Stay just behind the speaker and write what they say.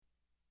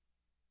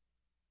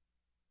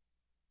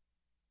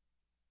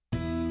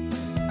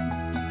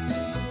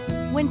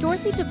When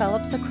Dorothy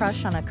develops a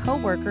crush on a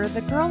coworker,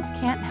 the girls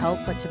can't help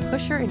but to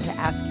push her into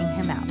asking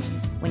him out.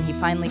 When he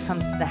finally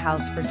comes to the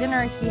house for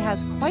dinner, he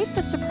has quite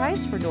the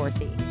surprise for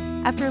Dorothy.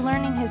 After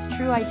learning his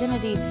true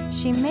identity,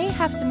 she may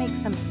have to make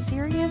some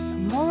serious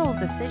moral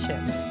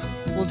decisions.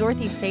 Will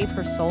Dorothy save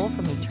her soul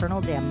from eternal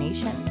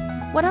damnation?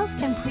 What else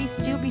can priests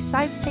do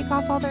besides take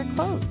off all their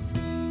clothes?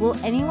 Will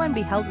anyone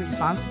be held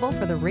responsible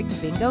for the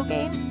rigged bingo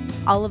game?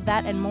 All of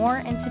that and more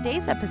in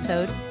today's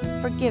episode,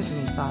 Forgive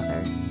Me,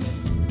 Father.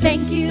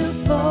 Thank you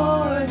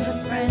for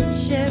the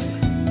friendship.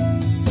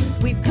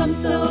 We've come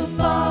so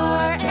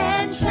far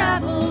and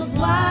traveled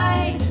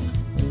wide.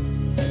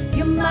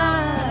 You're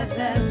my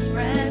best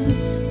friends.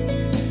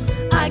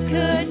 I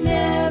could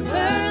never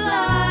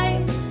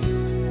lie.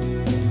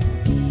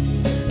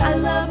 I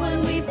love when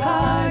we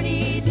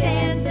party,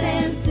 dance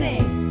and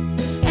sing,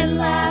 and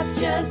laugh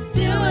just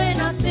doing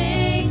our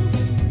thing.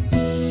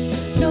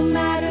 No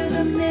matter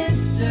the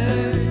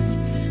misters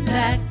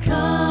that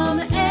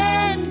come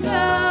and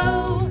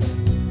go,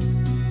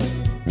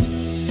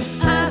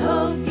 I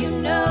hope you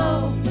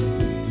know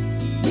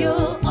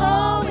you'll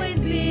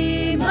always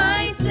be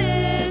my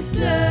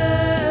sisters.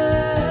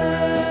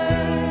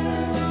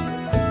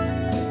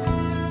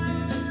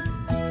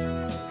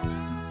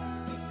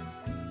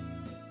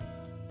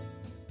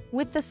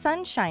 With the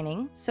sun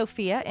shining,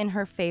 Sophia, in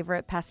her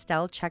favorite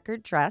pastel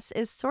checkered dress,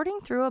 is sorting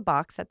through a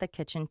box at the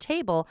kitchen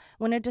table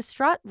when a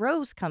distraught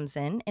Rose comes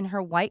in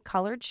her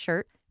white-collared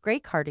shirt, gray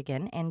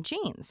cardigan, and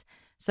jeans.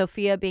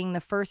 Sophia, being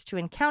the first to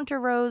encounter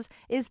Rose,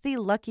 is the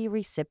lucky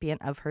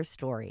recipient of her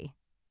story.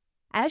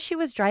 As she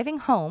was driving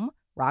home,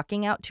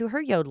 rocking out to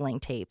her yodeling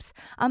tapes,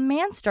 a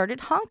man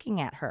started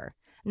honking at her.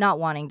 Not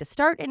wanting to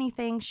start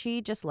anything,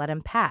 she just let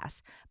him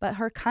pass, but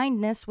her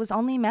kindness was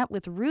only met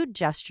with rude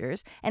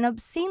gestures and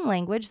obscene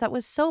language that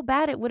was so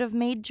bad it would have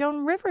made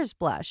Joan Rivers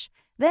blush.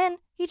 Then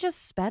he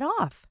just sped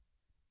off.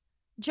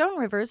 Joan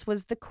Rivers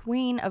was the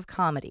queen of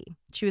comedy.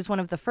 She was one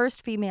of the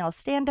first female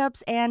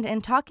stand-ups, and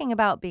in talking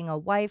about being a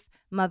wife,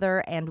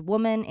 mother, and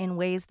woman in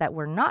ways that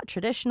were not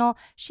traditional,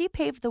 she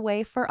paved the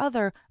way for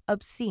other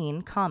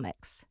obscene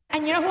comics.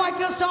 And you know who I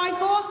feel sorry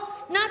for?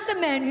 Not the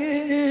men.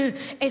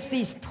 It's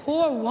these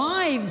poor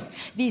wives,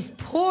 these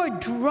poor,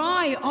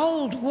 dry,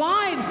 old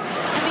wives,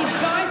 and these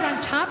guys on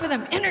top of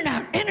them, in and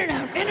out, in and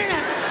out, in and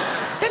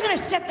out. They're gonna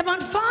set them on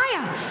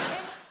fire.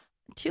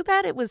 Too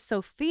bad it was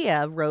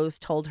Sophia Rose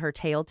told her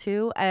tale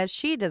to, as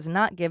she does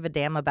not give a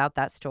damn about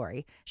that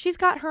story. She's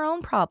got her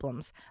own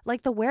problems,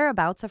 like the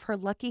whereabouts of her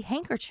lucky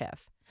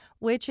handkerchief,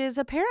 which is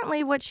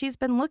apparently what she's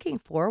been looking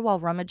for while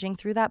rummaging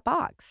through that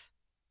box.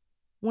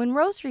 When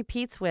Rose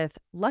repeats with,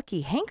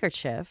 "lucky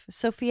handkerchief,"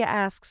 Sophia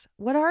asks,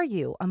 "What are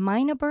you, a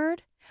myna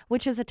bird?"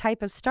 which is a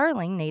type of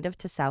starling native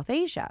to South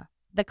Asia.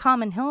 The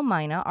common hill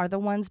myna are the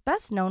ones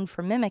best known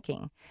for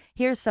mimicking.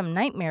 Here's some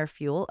nightmare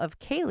fuel of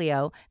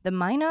Kaleo, the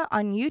myna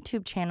on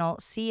YouTube channel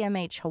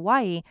CMH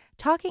Hawaii,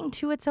 talking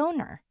to its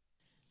owner.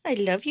 I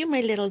love you,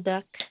 my little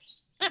duck.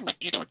 I'm a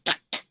little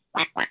duck.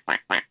 Quack, quack,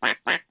 quack, quack, quack,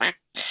 quack, quack.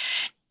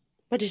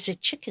 What does a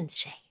chicken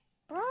say?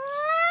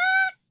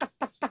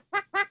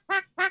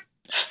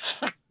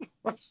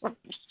 You're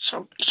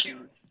so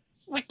cute.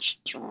 What you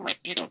do, my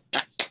little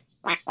duck?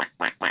 Quack, quack,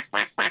 quack, quack,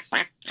 quack, quack,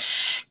 quack.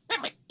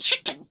 I'm a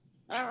chicken.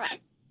 All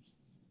right.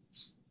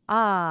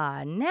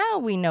 Ah, now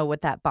we know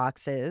what that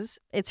box is.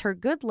 It's her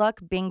good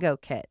luck bingo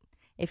kit.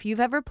 If you've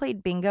ever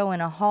played bingo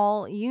in a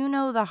hall, you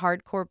know the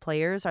hardcore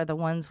players are the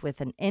ones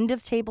with an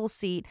end-of-table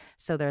seat,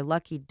 so their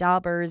lucky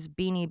daubers,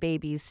 beanie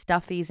babies,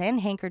 stuffies,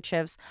 and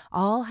handkerchiefs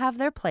all have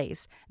their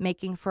place,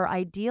 making for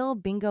ideal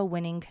bingo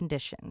winning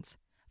conditions.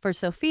 For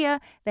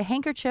Sophia, the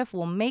handkerchief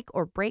will make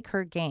or break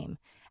her game.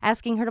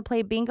 Asking her to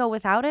play bingo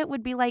without it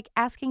would be like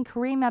asking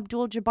Kareem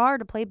Abdul-Jabbar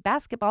to play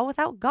basketball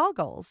without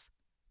goggles.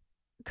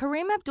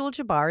 Kareem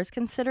Abdul-Jabbar is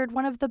considered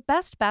one of the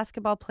best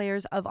basketball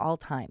players of all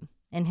time.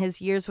 In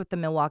his years with the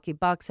Milwaukee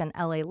Bucks and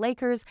LA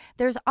Lakers,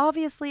 there's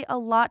obviously a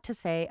lot to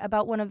say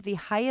about one of the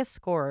highest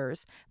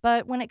scorers,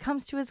 but when it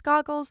comes to his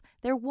goggles,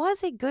 there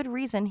was a good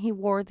reason he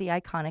wore the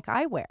iconic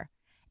eyewear.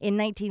 In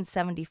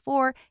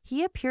 1974,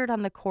 he appeared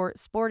on the court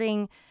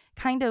sporting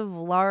kind of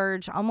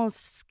large,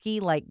 almost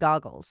ski-like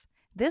goggles.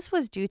 This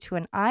was due to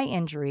an eye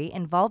injury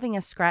involving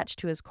a scratch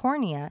to his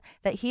cornea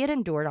that he had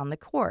endured on the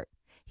court.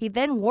 He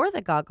then wore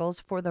the goggles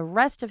for the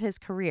rest of his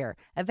career,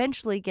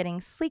 eventually getting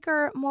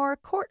sleeker, more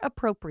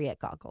court-appropriate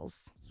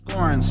goggles.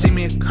 Scoring, see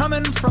me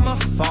coming from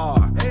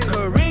afar.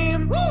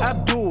 Kareem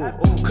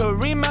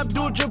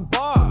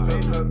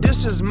Abdul-Jabbar.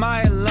 This is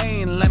my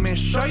lane, let me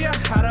show you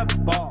how to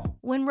ball.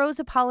 When Rose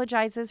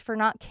apologizes for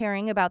not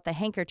caring about the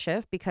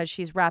handkerchief because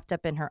she's wrapped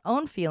up in her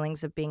own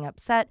feelings of being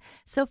upset,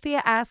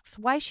 Sophia asks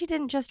why she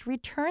didn't just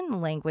return the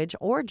language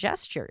or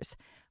gestures.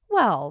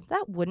 Well,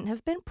 that wouldn't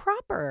have been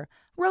proper.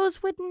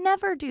 Rose would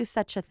never do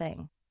such a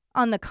thing.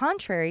 On the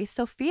contrary,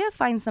 Sophia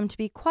finds them to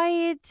be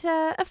quite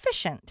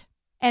efficient.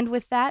 And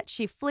with that,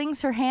 she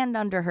flings her hand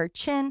under her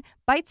chin,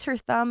 bites her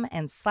thumb,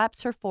 and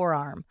slaps her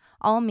forearm,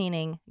 all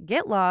meaning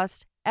get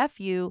lost, F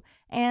you,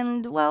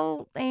 and,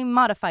 well, a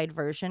modified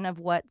version of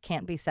what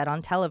can't be said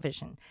on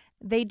television.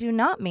 They do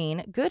not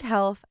mean good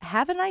health,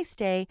 have a nice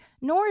day,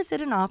 nor is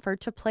it an offer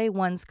to play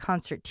one's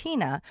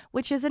concertina,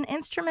 which is an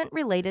instrument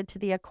related to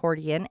the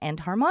accordion and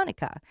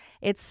harmonica.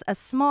 It's a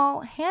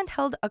small,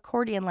 handheld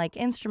accordion-like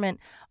instrument,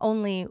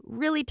 only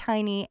really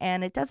tiny,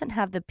 and it doesn't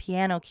have the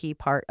piano key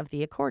part of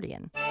the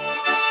accordion.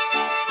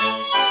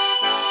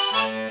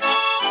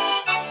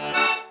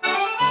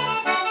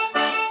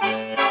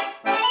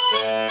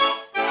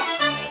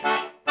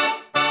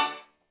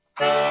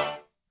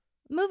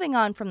 Moving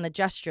on from the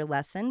gesture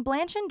lesson,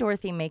 Blanche and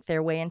Dorothy make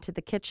their way into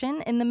the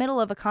kitchen in the middle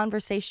of a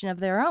conversation of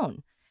their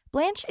own.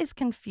 Blanche is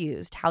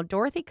confused how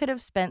Dorothy could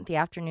have spent the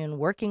afternoon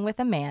working with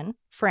a man,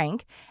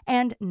 Frank,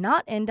 and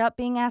not end up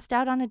being asked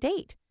out on a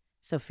date.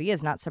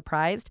 Sophia's not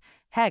surprised.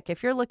 Heck,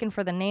 if you're looking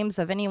for the names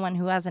of anyone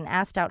who hasn't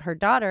asked out her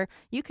daughter,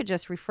 you could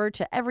just refer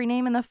to every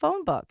name in the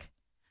phone book.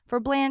 For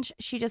Blanche,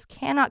 she just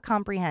cannot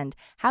comprehend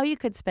how you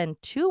could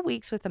spend 2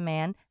 weeks with a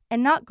man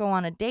and not go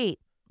on a date,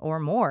 or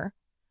more.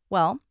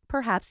 Well,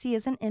 perhaps he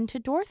isn't into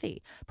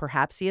Dorothy.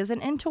 Perhaps he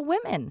isn't into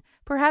women.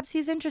 Perhaps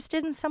he's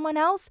interested in someone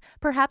else.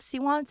 Perhaps he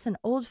wants an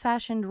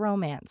old-fashioned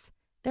romance.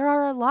 There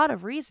are a lot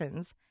of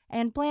reasons,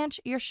 and Blanche,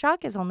 your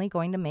shock is only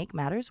going to make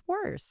matters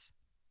worse.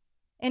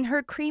 In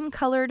her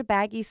cream-colored,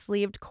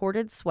 baggy-sleeved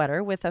corded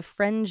sweater with a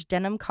fringed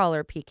denim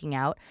collar peeking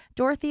out,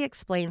 Dorothy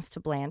explains to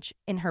Blanche,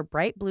 in her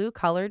bright blue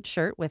collared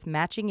shirt with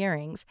matching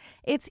earrings,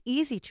 it's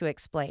easy to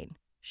explain.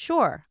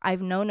 Sure,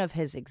 I've known of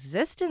his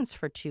existence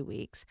for 2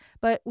 weeks,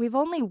 but we've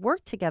only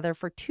worked together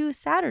for 2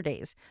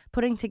 Saturdays,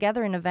 putting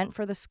together an event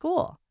for the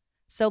school.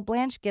 So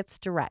Blanche gets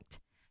direct.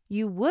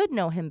 You would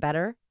know him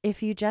better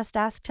if you just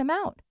asked him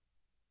out.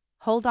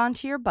 Hold on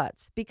to your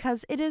butts,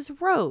 because it is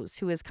Rose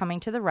who is coming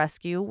to the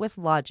rescue with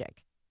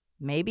logic.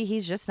 Maybe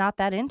he's just not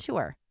that into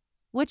her.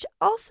 Which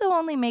also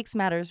only makes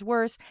matters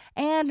worse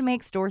and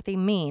makes Dorothy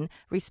mean,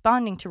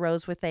 responding to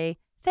Rose with a,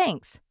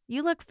 "Thanks,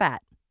 you look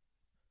fat."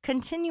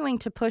 Continuing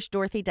to push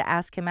Dorothy to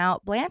ask him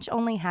out, Blanche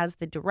only has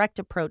the direct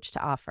approach to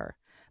offer.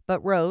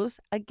 But Rose,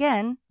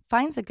 again,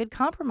 finds a good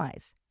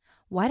compromise.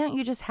 Why don't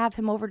you just have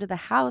him over to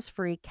the house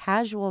for a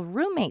casual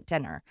roommate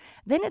dinner?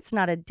 Then it's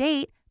not a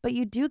date, but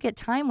you do get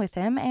time with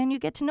him and you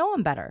get to know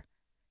him better.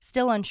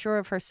 Still unsure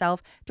of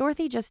herself,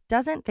 Dorothy just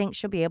doesn't think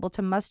she'll be able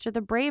to muster the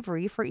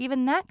bravery for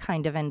even that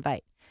kind of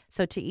invite.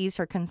 So to ease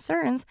her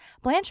concerns,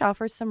 Blanche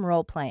offers some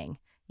role-playing.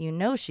 You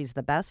know she's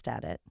the best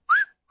at it.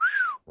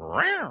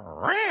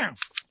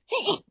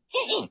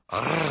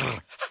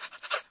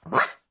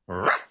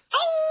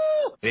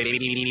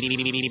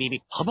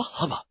 Hubba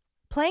hubba.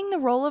 Playing the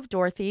role of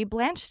Dorothy,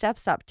 Blanche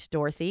steps up to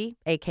Dorothy,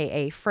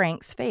 aka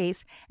Frank's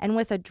face, and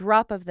with a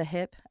drop of the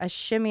hip, a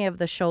shimmy of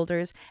the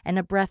shoulders, and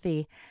a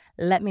breathy,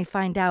 "Let me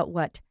find out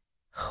what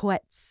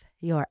whets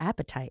your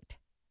appetite,"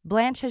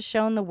 Blanche has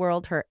shown the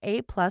world her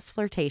A-plus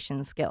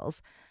flirtation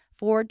skills.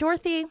 For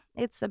Dorothy,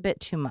 it's a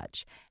bit too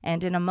much,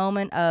 and in a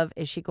moment of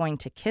is she going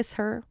to kiss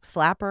her,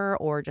 slap her,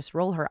 or just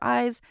roll her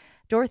eyes,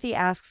 Dorothy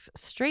asks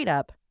straight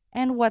up,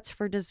 "And what's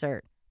for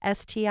dessert?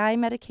 STI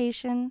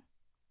medication?"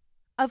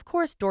 Of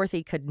course,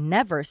 Dorothy could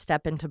never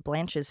step into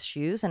Blanche's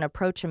shoes and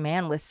approach a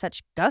man with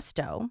such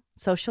gusto,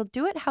 so she'll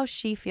do it how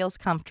she feels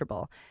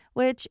comfortable,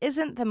 which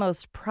isn't the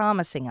most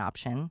promising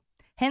option.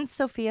 Hence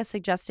Sophia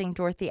suggesting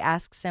Dorothy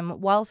asks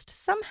him whilst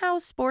somehow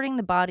sporting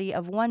the body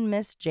of one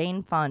Miss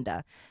Jane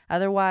Fonda.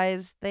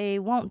 Otherwise, they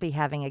won't be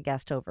having a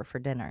guest over for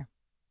dinner.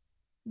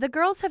 The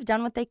girls have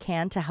done what they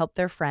can to help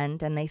their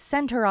friend, and they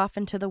send her off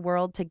into the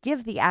world to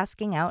give the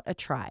asking out a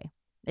try.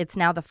 It's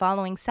now the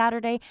following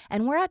Saturday,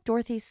 and we're at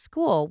Dorothy's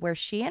school, where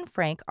she and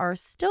Frank are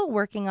still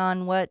working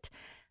on what,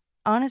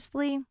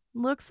 honestly,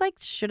 looks like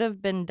should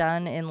have been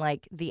done in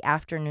the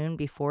afternoon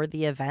before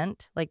the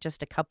event,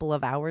 just a couple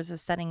of hours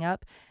of setting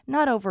up,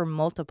 not over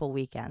multiple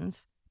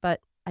weekends.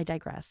 But I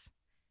digress.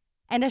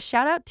 And a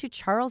shout out to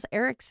Charles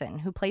Erickson,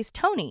 who plays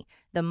Tony,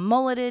 the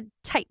mulleted,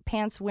 tight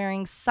pants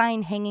wearing,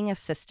 sign hanging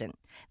assistant.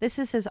 This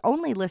is his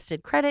only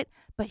listed credit,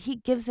 but he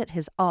gives it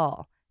his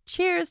all.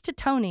 Cheers to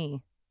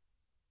Tony!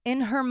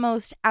 In her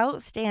most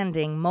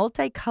outstanding,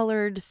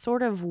 multicolored,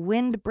 sort of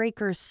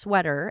windbreaker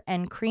sweater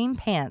and cream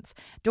pants,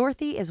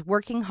 Dorothy is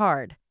working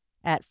hard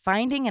at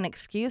finding an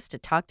excuse to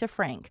talk to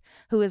Frank,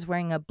 who is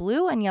wearing a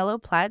blue and yellow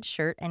plaid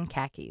shirt and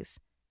khakis.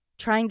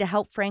 Trying to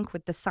help Frank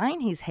with the sign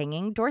he's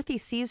hanging, Dorothy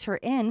sees her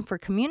in for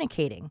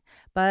communicating,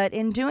 but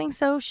in doing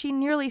so, she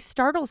nearly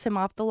startles him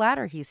off the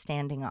ladder he's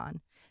standing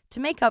on. To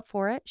make up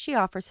for it, she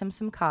offers him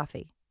some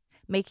coffee.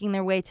 Making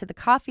their way to the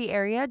coffee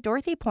area,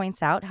 Dorothy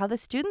points out how the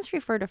students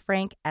refer to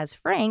Frank as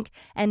Frank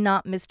and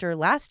not Mr.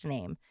 Last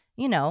Name,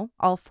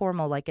 all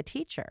formal like a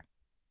teacher.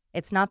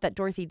 It's not that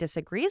Dorothy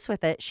disagrees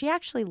with it, she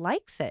actually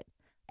likes it.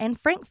 And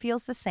Frank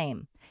feels the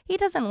same. He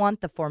doesn't want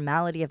the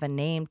formality of a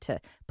name to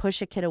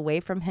push a kid away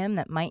from him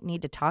that might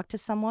need to talk to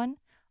someone,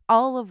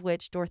 all of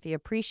which Dorothy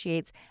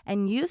appreciates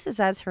and uses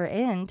as her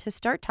in to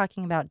start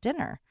talking about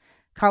dinner.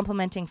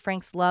 Complimenting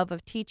Frank's love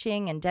of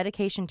teaching and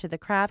dedication to the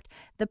craft,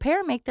 the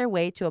pair make their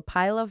way to a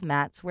pile of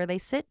mats where they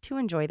sit to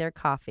enjoy their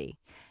coffee.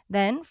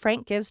 Then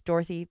Frank gives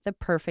Dorothy the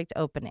perfect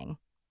opening.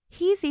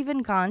 He's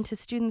even gone to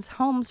students'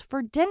 homes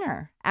for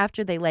dinner,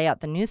 after they lay out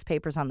the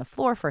newspapers on the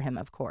floor for him,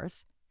 of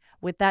course.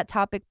 With that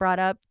topic brought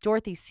up,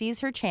 Dorothy sees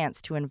her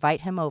chance to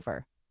invite him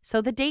over. So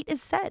the date is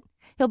set.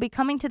 He'll be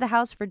coming to the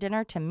house for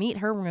dinner to meet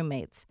her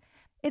roommates.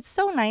 It's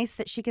so nice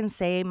that she can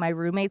say, "My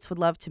roommates would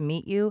love to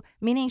meet you,"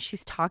 meaning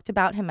she's talked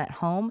about him at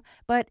home,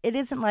 but it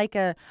isn't like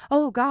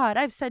 "Oh God,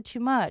 I've said too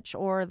much,"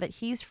 or that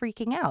he's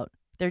freaking out.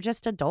 They're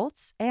just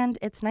adults, and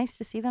it's nice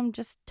to see them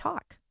just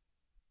talk.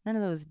 None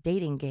of those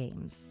dating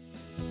games.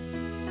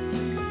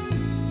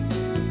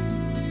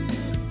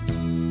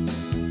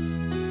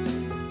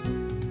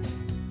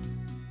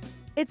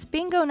 It's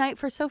bingo night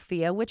for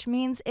Sophia, which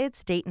means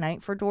it's date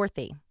night for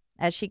Dorothy.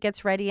 As she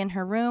gets ready in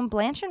her room,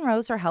 Blanche and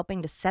Rose are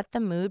helping to set the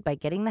mood by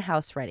getting the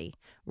house ready.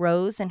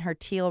 Rose in her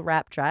teal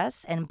wrap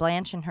dress and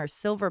Blanche in her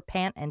silver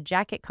pant and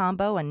jacket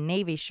combo and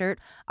navy shirt,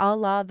 a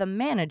la the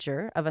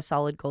manager of a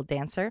Solid Gold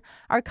Dancer,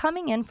 are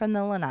coming in from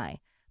the lanai.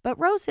 But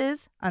Rose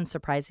is,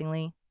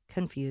 unsurprisingly,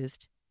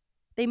 confused.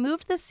 They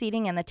moved the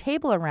seating and the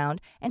table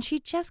around, and she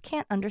just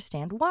can't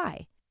understand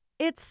why.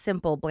 It's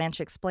simple, Blanche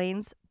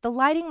explains. The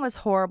lighting was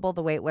horrible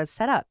the way it was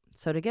set up,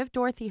 so to give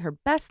Dorothy her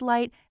best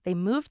light, they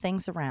moved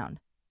things around.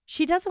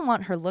 She doesn't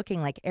want her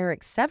looking like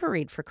Eric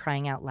Sevareid, for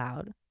crying out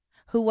loud,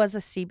 who was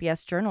a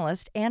CBS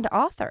journalist and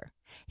author.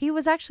 He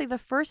was actually the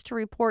first to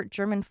report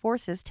German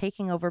forces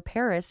taking over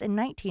Paris in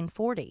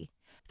 1940.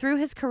 Through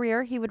his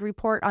career, he would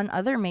report on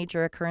other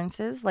major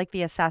occurrences like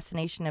the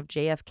assassination of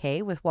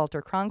JFK with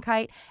Walter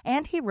Cronkite,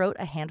 and he wrote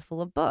a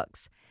handful of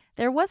books.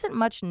 There wasn't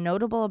much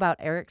notable about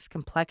Eric's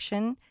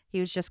complexion. He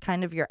was just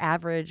kind of your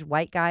average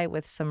white guy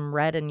with some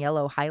red and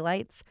yellow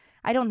highlights.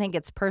 I don't think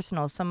it's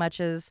personal so much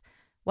as,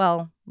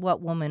 well,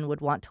 what woman would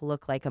want to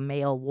look like a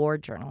male war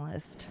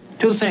journalist?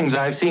 Two things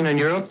I've seen in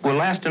Europe will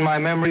last in my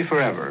memory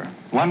forever.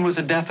 One was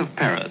the death of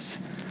Paris.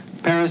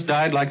 Paris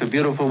died like a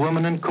beautiful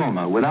woman in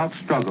coma, without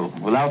struggle,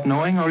 without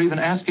knowing or even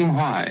asking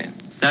why.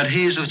 That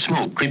haze of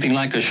smoke creeping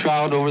like a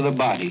shroud over the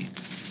body,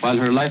 while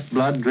her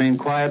lifeblood drained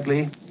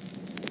quietly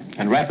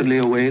and rapidly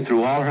away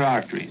through all her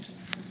arteries.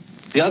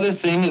 The other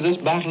thing is this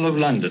Battle of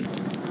London.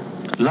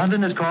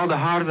 London is called the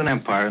heart of an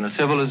empire and a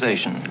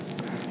civilization.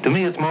 To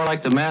me, it's more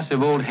like the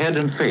massive old head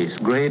and face,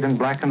 grayed and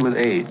blackened with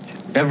age.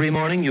 Every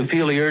morning, you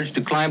feel the urge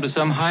to climb to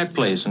some high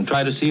place and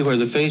try to see where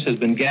the face has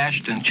been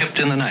gashed and chipped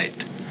in the night.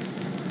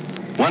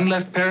 One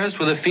left Paris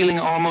with a feeling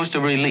almost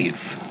of relief.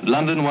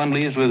 London one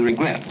leaves with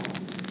regret.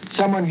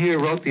 Someone here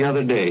wrote the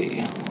other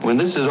day, when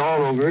this is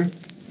all over,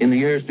 in the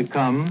years to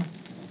come,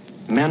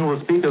 men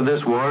will speak of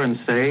this war and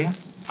say,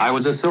 I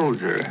was a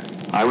soldier,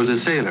 I was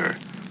a sailor,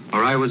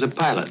 or I was a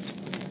pilot.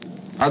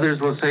 Others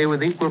will say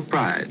with equal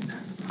pride,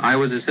 I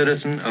was a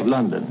citizen of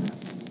London.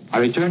 I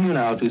return you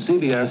now to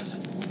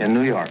CBS in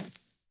New York.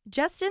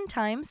 Just in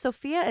time,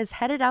 Sophia is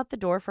headed out the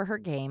door for her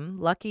game,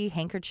 lucky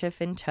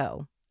handkerchief in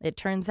tow. It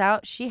turns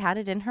out she had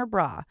it in her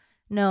bra.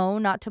 No,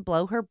 not to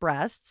blow her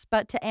breasts,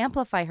 but to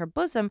amplify her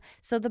bosom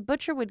so the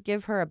butcher would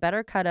give her a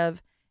better cut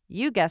of,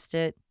 you guessed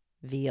it,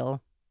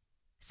 veal.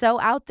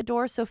 So out the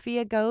door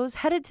Sophia goes,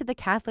 headed to the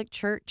Catholic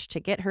Church to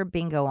get her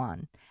bingo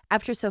on.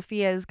 After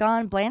Sophia is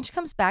gone, Blanche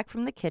comes back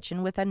from the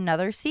kitchen with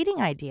another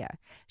seating idea.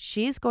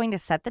 She's going to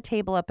set the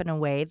table up in a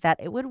way that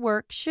it would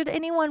work should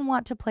anyone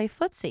want to play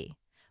footsie.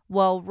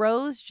 Well,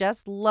 Rose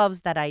just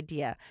loves that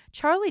idea.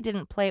 Charlie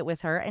didn't play it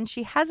with her, and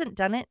she hasn't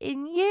done it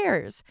in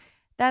years.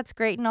 That's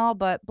great and all,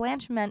 but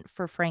Blanche meant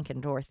for Frank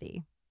and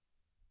Dorothy.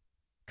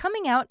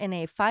 Coming out in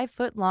a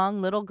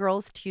 5-foot-long little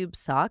girl's tube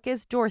sock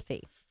is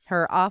Dorothy.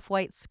 Her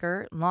off-white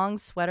skirt, long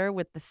sweater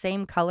with the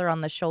same color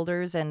on the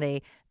shoulders, and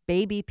a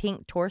baby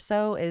pink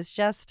torso is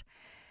just...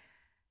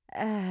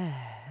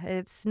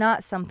 it's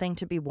not something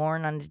to be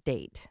worn on a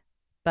date.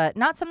 But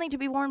not something to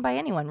be worn by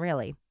anyone,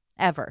 really.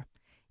 Ever.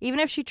 Even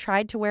if she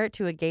tried to wear it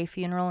to a gay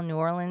funeral in New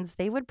Orleans,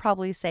 they would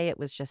probably say it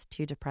was just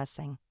too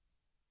depressing.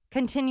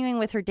 Continuing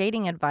with her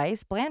dating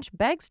advice, Blanche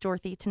begs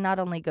Dorothy to not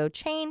only go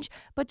change,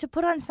 but to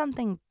put on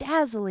something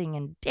dazzling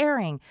and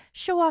daring,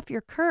 show off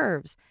your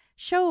curves,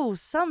 show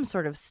some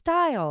sort of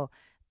style,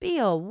 be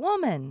a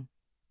woman.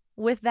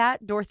 With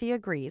that, Dorothy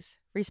agrees,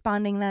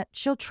 responding that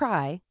she'll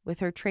try with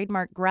her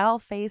trademark growl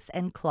face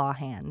and claw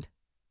hand.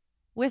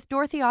 With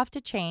Dorothy off to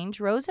change,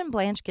 Rose and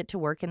Blanche get to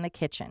work in the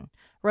kitchen.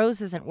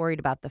 Rose isn't worried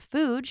about the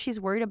food, she's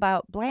worried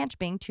about Blanche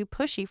being too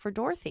pushy for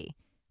Dorothy.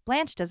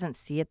 Blanche doesn't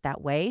see it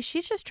that way.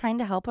 She's just trying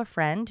to help a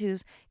friend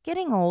who's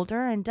getting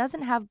older and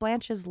doesn't have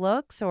Blanche's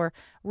looks or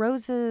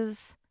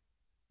Rose's...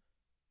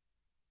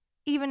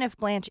 Even if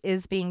Blanche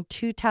is being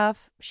too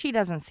tough, she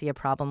doesn't see a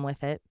problem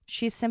with it.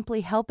 She's simply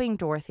helping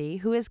Dorothy,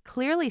 who is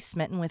clearly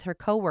smitten with her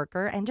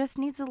coworker and just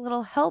needs a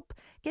little help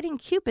getting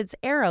Cupid's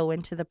arrow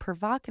into the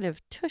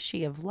provocative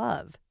tushy of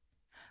love.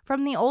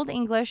 From the Old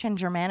English and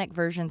Germanic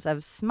versions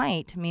of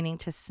smite, meaning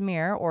to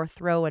smear or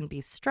throw and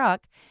be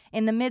struck,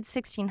 in the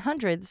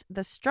mid-1600s,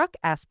 the struck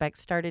aspect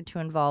started to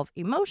involve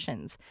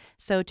emotions.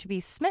 So to be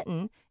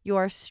smitten, you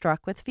are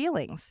struck with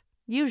feelings,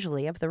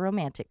 usually of the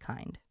romantic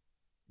kind.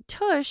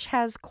 Tush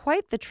has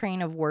quite the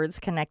train of words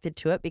connected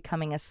to it,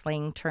 becoming a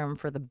slang term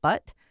for the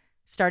butt.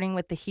 starting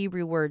with the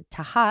Hebrew word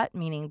tahat,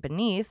 meaning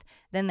beneath.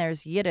 Then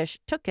there's Yiddish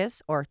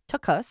tukis or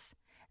tukus.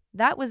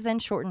 That was then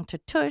shortened to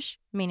tush,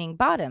 meaning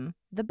bottom,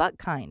 the butt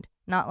kind,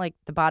 not like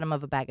the bottom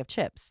of a bag of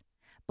chips.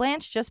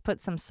 Blanche just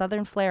put some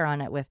southern flair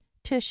on it with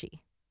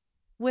tushy.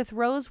 With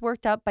Rose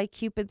worked up by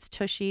Cupid's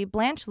tushy,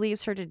 Blanche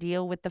leaves her to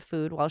deal with the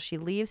food while she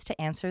leaves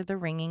to answer the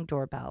ringing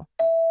doorbell.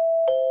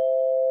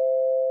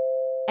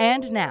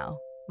 And now,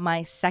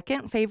 my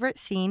second favorite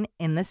scene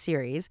in the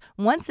series,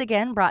 once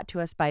again brought to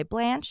us by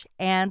Blanche,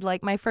 and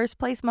like my first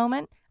place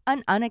moment,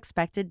 an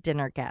unexpected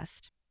dinner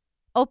guest.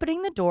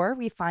 Opening the door,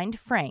 we find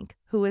Frank,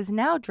 who is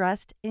now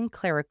dressed in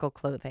clerical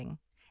clothing,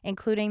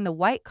 including the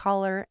white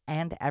collar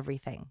and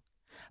everything.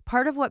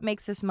 Part of what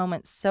makes this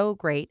moment so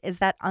great is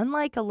that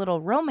unlike a little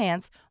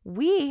romance,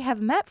 we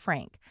have met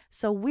Frank,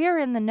 so we're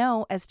in the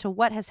know as to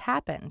what has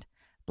happened.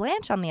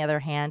 Blanche, on the other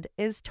hand,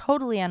 is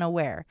totally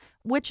unaware,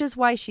 which is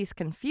why she's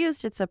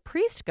confused it's a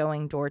priest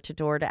going door to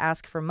door to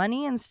ask for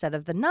money instead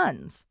of the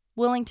nuns.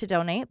 Willing to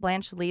donate,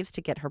 Blanche leaves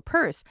to get her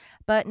purse,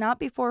 but not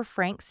before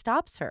Frank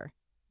stops her.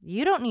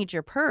 You don't need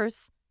your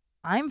purse.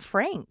 I'm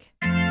Frank.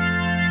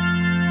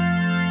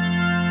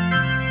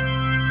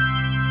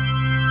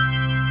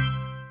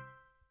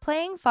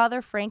 Playing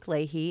Father Frank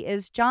Leahy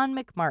is John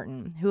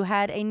McMartin, who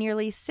had a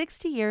nearly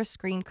 60-year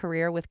screen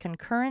career with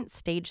concurrent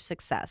stage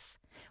success.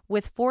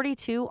 With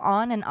 42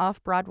 on and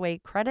off Broadway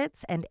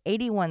credits and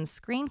 81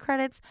 screen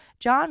credits,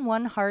 John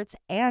won hearts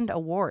and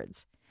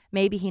awards.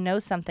 Maybe he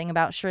knows something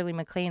about Shirley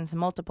MacLaine's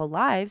multiple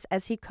lives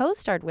as he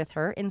co-starred with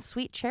her in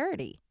Sweet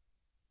Charity.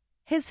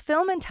 His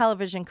film and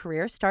television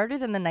career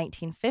started in the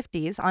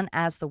 1950s on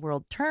As the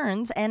World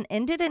Turns and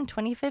ended in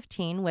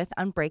 2015 with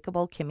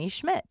Unbreakable Kimmy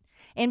Schmidt.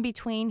 In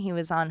between, he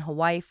was on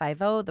Hawaii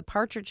Five-0, The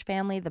Partridge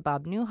Family, The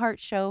Bob Newhart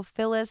Show,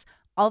 Phyllis,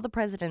 All the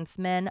President's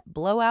Men,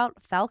 Blowout,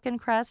 Falcon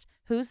Crest,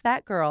 Who's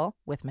That Girl,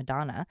 with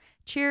Madonna,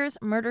 Cheers,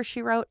 Murder,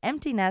 She Wrote,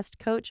 Empty Nest,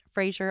 Coach,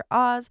 Frasier,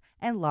 Oz,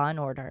 and Law and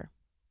Order.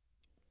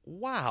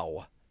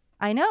 Wow.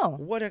 I know.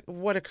 What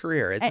a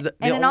career. It's And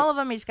in all of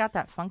them, he's got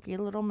that funky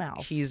little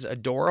mouth. He's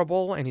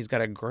adorable, and he's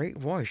got a great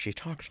voice. He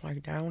talks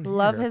like down here.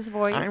 Love his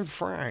voice. I'm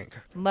Frank.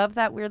 Love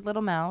that weird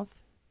little mouth.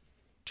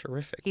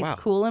 Terrific. He's wow.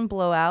 cool in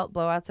Blowout.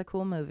 Blowout's a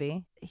cool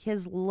movie.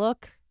 His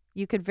look,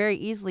 you could very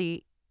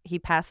easily, he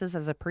passes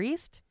as a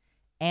priest,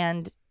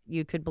 and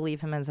you could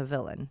believe him as a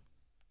villain.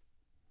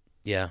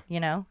 Yeah. You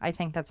know, I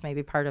think that's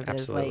maybe part of it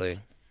Absolutely. is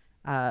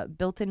like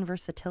built-in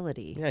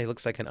versatility. Yeah, he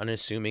looks like an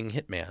unassuming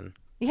hitman.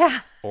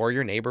 Yeah. Or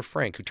your neighbor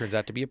Frank, who turns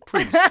out to be a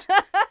priest.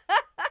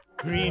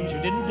 Dreams you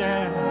didn't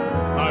dare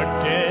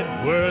are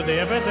dead. Were they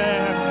ever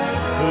there?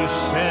 Who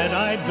said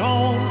I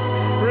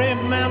don't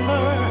remember?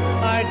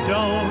 I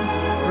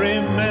don't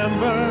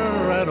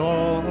remember at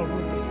all.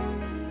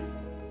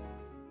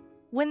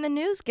 When the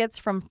news gets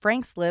from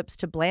Frank's lips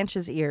to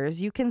Blanche's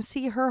ears, you can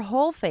see her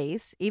whole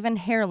face, even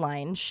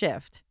hairline,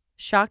 shift.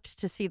 Shocked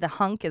to see the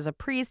hunk as a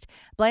priest,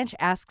 Blanche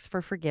asks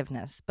for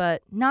forgiveness,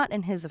 but not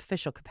in his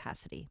official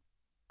capacity.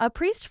 A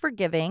priest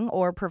forgiving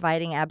or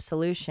providing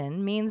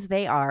absolution means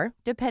they are,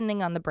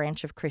 depending on the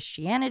branch of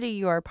Christianity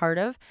you are part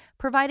of,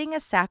 providing a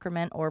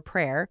sacrament or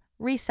prayer,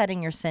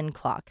 resetting your sin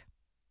clock.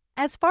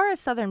 As far as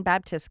Southern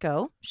Baptists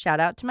go,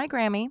 shout out to my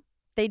Grammy,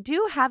 they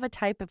do have a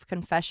type of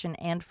confession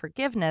and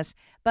forgiveness,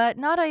 but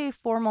not a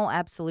formal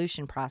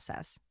absolution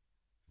process.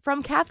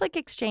 From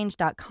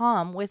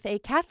CatholicExchange.com, with a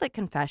Catholic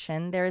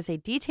confession, there is a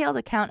detailed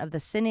account of the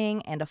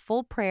sinning and a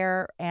full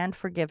prayer and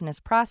forgiveness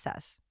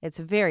process. It's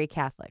very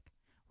Catholic.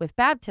 With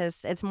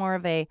Baptists, it's more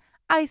of a,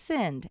 I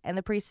sinned, and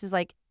the priest is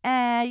like,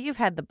 you've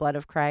had the blood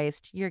of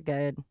Christ, you're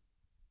good.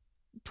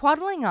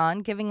 Twaddling on,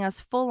 giving us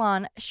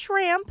full-on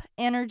shrimp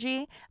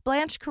energy,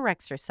 Blanche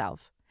corrects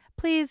herself.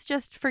 Please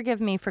just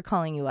forgive me for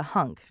calling you a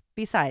hunk.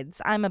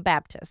 Besides, I'm a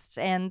Baptist,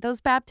 and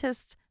those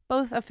Baptists,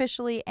 both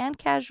officially and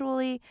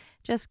casually,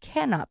 just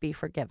cannot be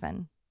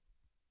forgiven.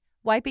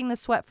 Wiping the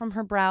sweat from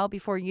her brow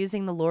before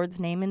using the Lord's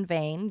name in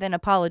vain, then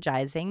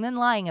apologizing, then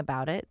lying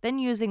about it, then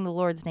using the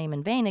Lord's name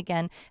in vain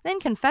again,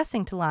 then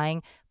confessing to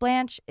lying,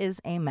 Blanche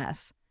is a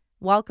mess.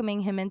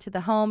 Welcoming him into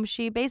the home,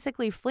 she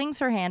basically flings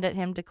her hand at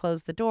him to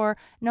close the door,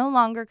 no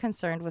longer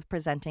concerned with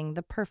presenting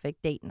the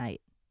perfect date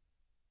night.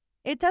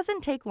 It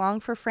doesn't take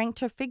long for Frank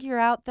to figure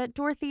out that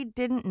Dorothy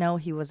didn't know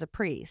he was a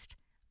priest.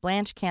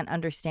 Blanche can't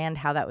understand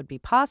how that would be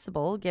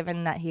possible,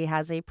 given that he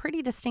has a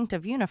pretty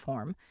distinctive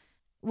uniform.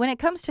 When it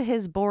comes to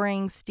his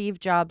boring Steve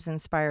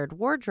Jobs-inspired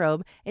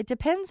wardrobe, it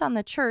depends on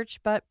the church,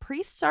 but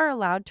priests are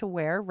allowed to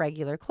wear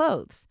regular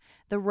clothes.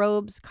 The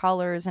robes,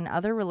 collars, and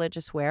other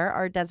religious wear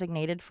are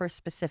designated for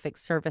specific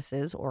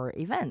services or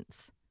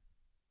events.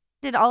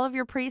 Did all of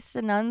your priests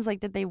and nuns,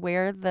 did they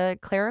wear the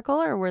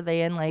clerical, or were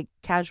they in,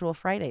 casual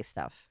Friday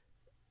stuff?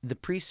 The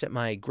priests at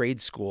my grade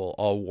school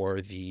all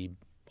wore the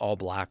all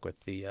black with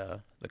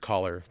the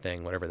collar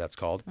thing, whatever that's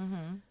called.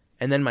 Mm-hmm.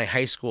 And then my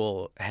high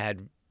school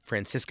had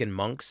Franciscan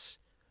monks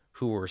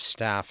who were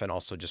staff and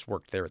also just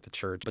worked there at the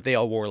church. But they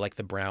all wore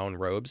the brown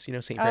robes,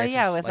 St. Francis. Oh,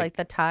 yeah, with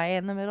the tie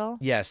in the middle.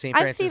 Yeah, St.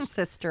 I've Francis. seen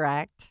Sister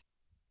Act.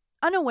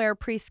 Unaware,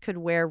 priests could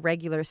wear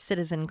regular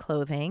citizen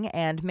clothing,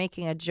 and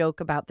making a joke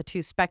about the two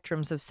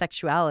spectrums of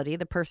sexuality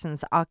the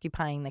persons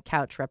occupying the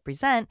couch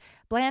represent,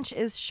 Blanche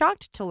is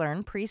shocked to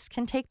learn priests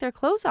can take their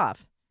clothes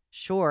off.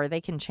 Sure, they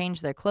can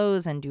change their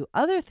clothes and do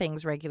other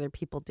things regular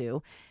people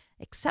do,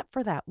 except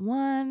for that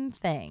one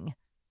thing.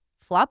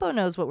 Floppo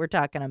knows what we're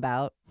talking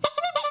about.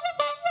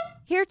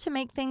 Here to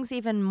make things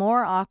even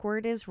more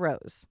awkward is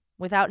Rose.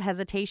 Without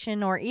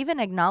hesitation or even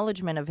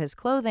acknowledgement of his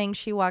clothing,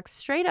 she walks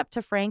straight up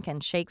to Frank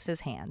and shakes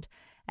his hand.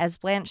 As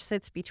Blanche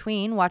sits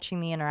between,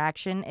 watching the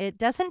interaction, it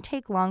doesn't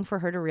take long for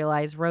her to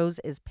realize Rose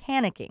is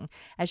panicking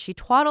as she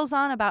twaddles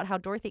on about how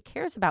Dorothy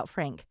cares about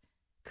Frank.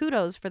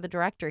 Kudos for the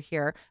director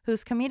here,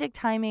 whose comedic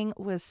timing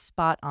was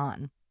spot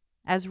on.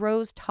 As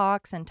Rose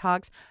talks and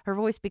talks, her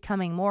voice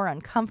becoming more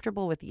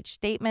uncomfortable with each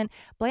statement,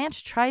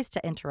 Blanche tries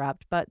to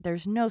interrupt, but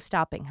there's no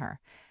stopping her.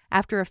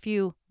 After a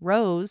few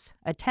Rose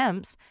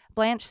attempts,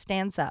 Blanche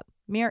stands up.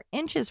 Mere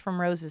inches from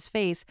Rose's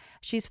face,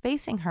 she's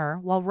facing her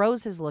while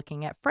Rose is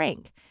looking at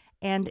Frank.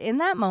 And in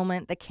that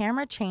moment, the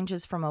camera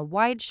changes from a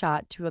wide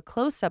shot to a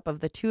close-up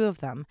of the two of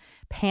them,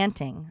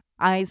 panting,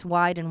 eyes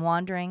wide and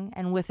wandering,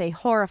 and with a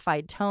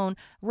horrified tone,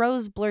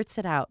 Rose blurts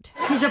it out.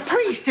 He's a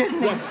priest,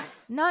 isn't he?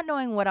 Not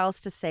knowing what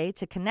else to say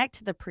to connect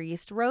to the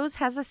priest, Rose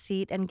has a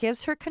seat and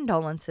gives her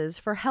condolences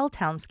for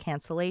Helltown's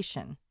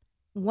cancellation.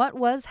 What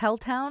was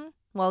Helltown?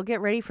 Well,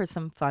 get ready for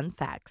some fun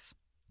facts.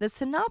 The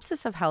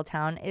synopsis of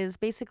Helltown is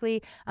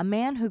basically a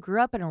man who grew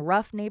up in a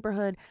rough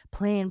neighborhood,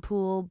 playing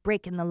pool,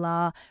 breaking the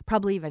law,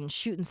 probably even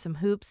shooting some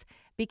hoops,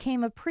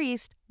 became a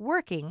priest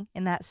working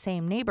in that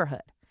same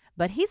neighborhood.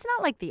 But he's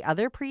not like the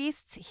other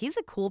priests, he's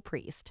a cool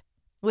priest.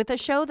 With a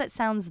show that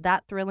sounds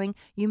that thrilling,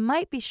 you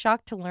might be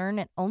shocked to learn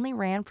it only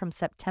ran from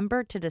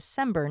September to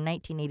December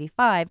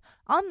 1985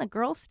 on the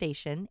girls'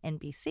 station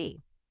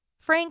NBC.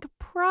 Frank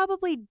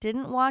probably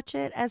didn't watch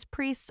it, as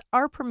priests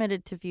are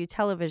permitted to view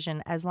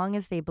television as long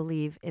as they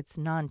believe it's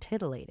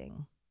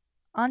non-titillating.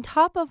 On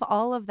top of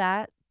all of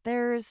that,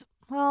 there's,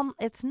 well,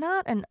 it's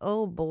not an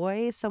oh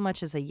boy so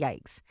much as a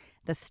yikes.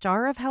 The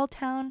star of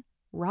Helltown,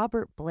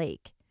 Robert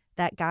Blake,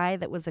 that guy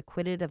that was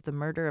acquitted of the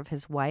murder of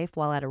his wife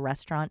while at a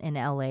restaurant in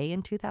LA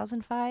in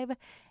 2005.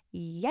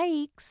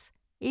 Yikes.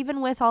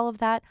 Even with all of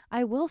that,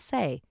 I will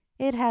say,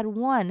 it had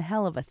one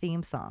hell of a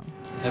theme song.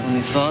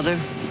 Heavenly Father,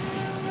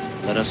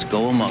 let us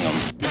go among them.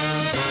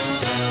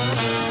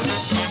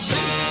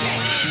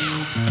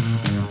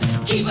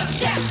 Keep us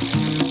down.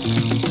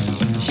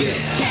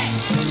 Yeah.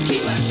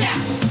 Keep us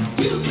down.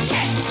 You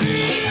can't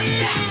keep us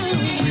down.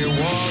 We're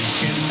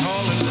walking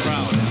tall and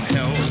proud in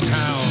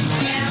Helltown.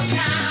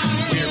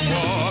 We're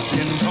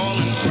walking tall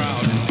and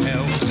proud in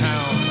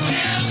Helltown.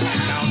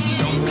 Now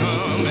don't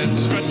come and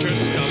stretch your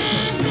stuff,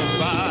 'cause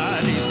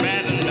nobody's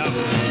bad enough.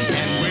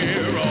 And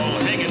we're all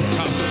hanging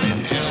tough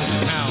in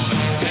Helltown.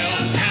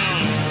 Helltown,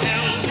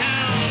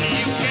 Helltown,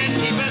 you can't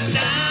keep us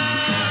down.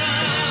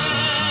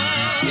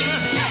 You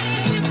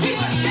can't keep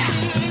us down.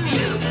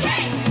 You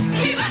can't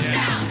keep us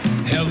down.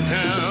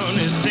 Helltown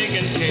is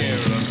taking care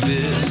of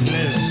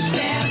business.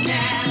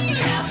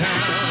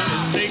 Helltown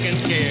is taking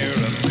care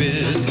of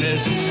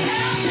business.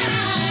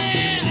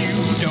 If you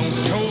don't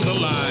toe the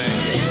line,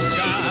 you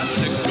got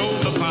to go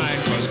the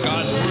pine, 'cause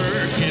God's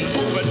working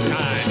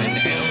overtime in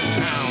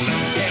Helltown.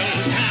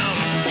 Helltown,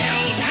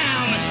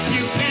 Helltown,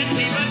 you can't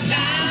keep us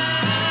down.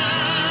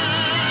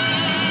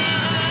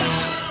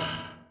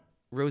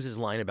 Rose's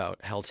line about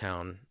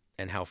Helltown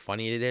and how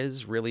funny it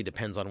is really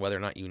depends on whether or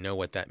not you know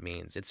what that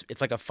means.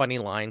 It's like a funny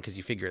line because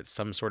you figure it's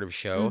some sort of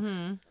show.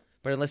 Mm-hmm.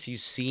 But unless you've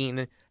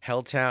seen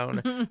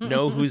Helltown,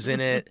 know who's in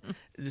it,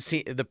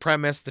 see the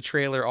premise, the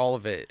trailer, all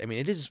of it. I mean,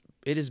 it is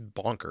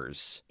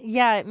bonkers.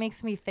 Yeah, it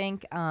makes me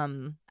think, I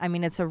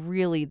mean,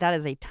 that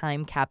is a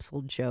time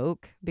capsule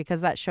joke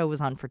because that show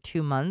was on for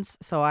 2 months.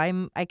 So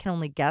I can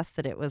only guess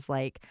that it was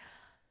like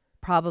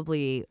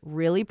probably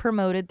really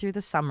promoted through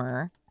the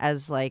summer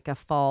as like a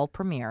fall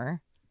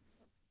premiere.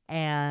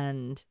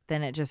 And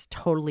then it just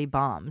totally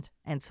bombed.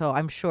 And so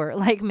I'm sure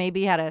like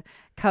maybe had a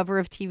cover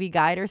of TV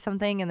Guide or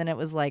something. And then it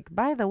was like,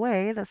 by the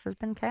way, this has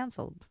been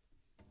canceled.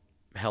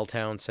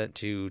 Helltown sent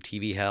to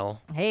TV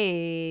Hell.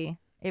 Hey,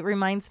 it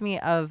reminds me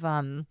of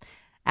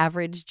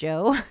Average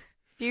Joe.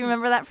 Do you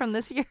remember that from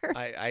this year?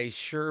 I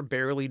sure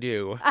barely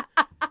do.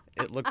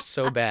 It looked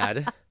so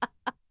bad.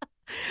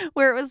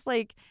 Where it was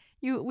like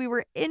we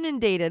were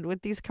inundated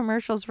with these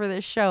commercials for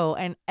this show,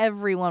 and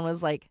everyone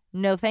was like,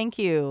 no, thank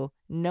you.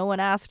 No one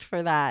asked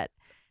for that.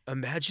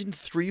 Imagine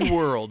 3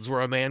 worlds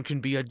where a man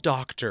can be a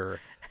doctor,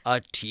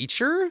 a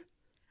teacher,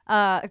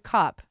 A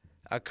cop.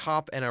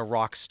 and a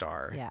rock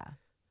star. Yeah.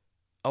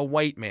 A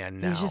white man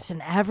now. He's just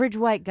an average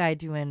white guy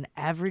doing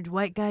average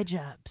white guy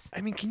jobs. I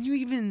mean, can you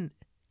even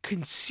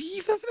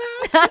conceive of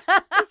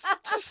that? It's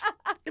just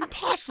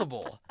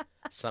impossible.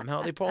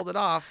 Somehow they pulled it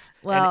off,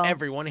 Well- and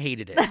everyone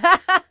hated it.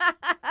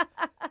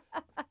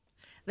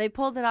 They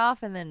pulled it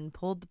off and then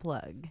pulled the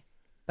plug.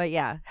 But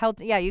yeah,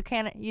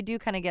 you do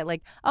kind of get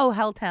like, oh,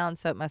 Helltown,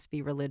 so it must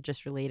be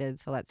religious related,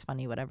 so that's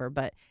funny, whatever.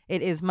 But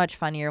it is much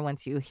funnier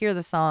once you hear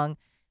the song,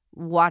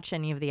 watch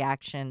any of the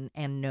action,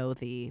 and know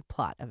the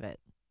plot of it.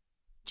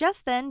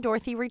 Just then,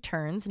 Dorothy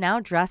returns, now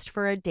dressed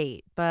for a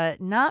date, but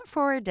not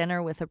for a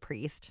dinner with a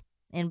priest.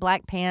 In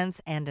black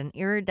pants and an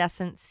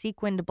iridescent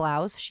sequined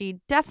blouse, she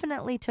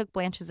definitely took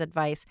Blanche's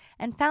advice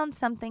and found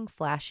something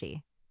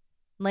flashy.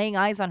 Laying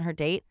eyes on her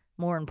date,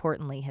 more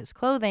importantly his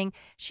clothing,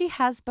 she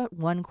has but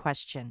one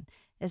question.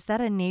 Is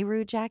that a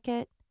Nehru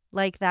jacket?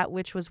 Like that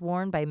which was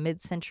worn by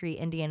mid-century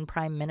Indian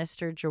Prime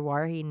Minister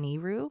Jawaharlal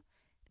Nehru?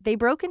 They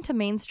broke into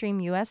mainstream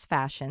U.S.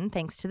 fashion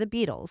thanks to the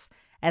Beatles,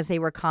 as they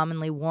were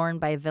commonly worn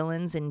by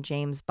villains in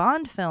James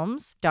Bond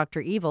films.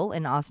 Dr. Evil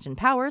and Austin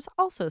Powers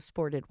also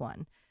sported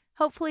one.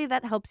 Hopefully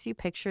that helps you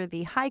picture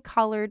the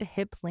high-collared,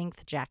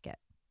 hip-length jacket.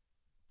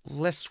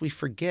 Lest we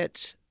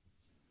forget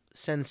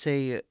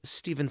Sensei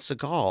Steven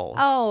Seagal.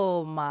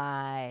 Oh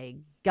my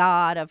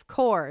God, of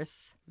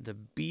course. The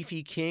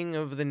beefy king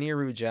of the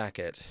Nehru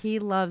jacket. He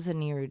loves a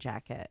Nehru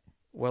jacket.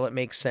 Well, it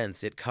makes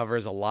sense. It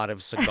covers a lot of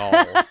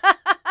Seagal.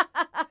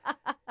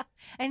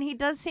 And he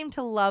does seem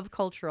to love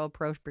cultural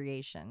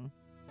appropriation.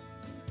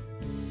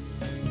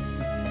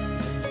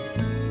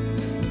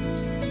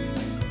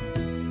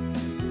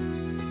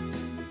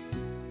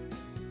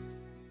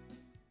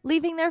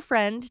 Leaving their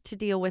friend to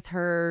deal with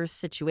her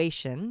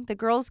situation, the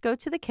girls go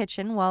to the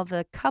kitchen while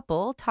the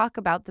couple talk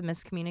about the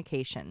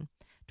miscommunication.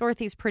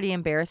 Dorothy's pretty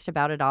embarrassed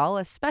about it all,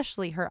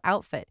 especially her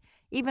outfit.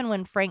 Even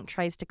when Frank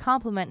tries to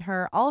compliment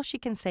her, all she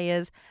can say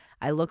is,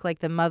 "I look like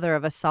the mother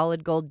of a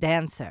Solid Gold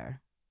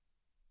dancer."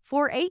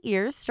 For 8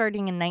 years,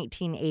 starting in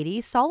 1980,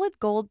 Solid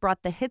Gold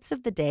brought the hits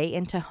of the day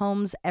into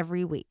homes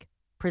every week.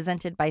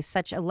 Presented by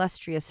such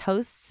illustrious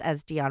hosts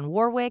as Dionne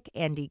Warwick,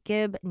 Andy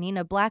Gibb,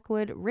 Nina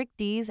Blackwood, Rick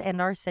Dees, and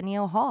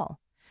Arsenio Hall.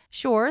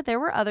 Sure, there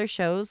were other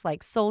shows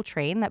like Soul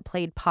Train that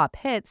played pop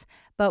hits,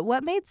 but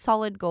what made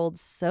Solid Gold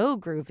so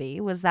groovy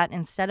was that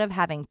instead of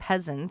having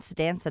peasants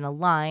dance in a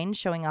line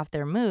showing off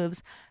their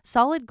moves,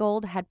 Solid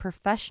Gold had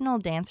professional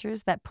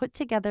dancers that put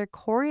together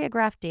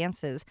choreographed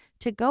dances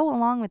to go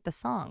along with the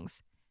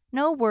songs.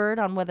 No word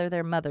on whether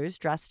their mothers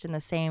dressed in the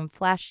same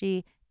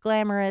flashy,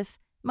 glamorous,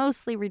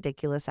 mostly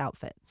ridiculous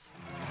outfits.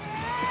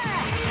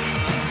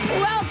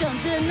 Welcome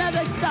to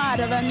another start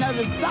of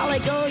another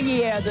Solid Gold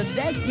year, the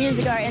best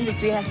music our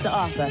industry has to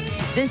offer.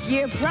 This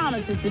year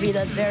promises to be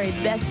the very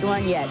best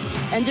one yet.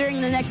 And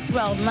during the next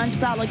 12 months,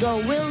 Solid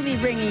Gold will be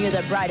bringing you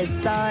the brightest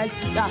stars,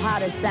 the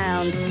hottest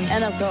sounds,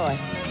 and of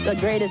course, the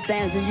greatest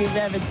dancers you've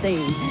ever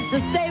seen. So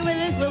stay with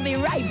us. We'll be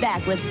right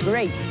back with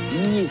great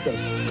music.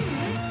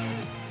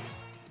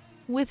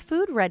 With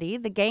food ready,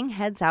 the gang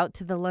heads out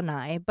to the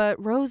lanai,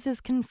 but Rose is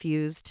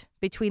confused.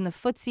 Between the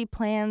footsie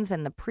plans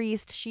and the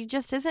priest, she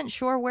just isn't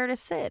sure where to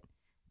sit.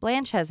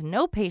 Blanche has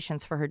no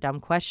patience for her dumb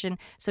question,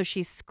 so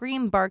she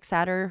scream barks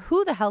at her,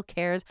 "Who the hell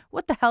cares?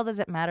 What the hell does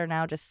it matter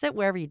now? Just sit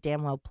wherever you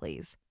damn well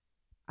please."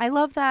 I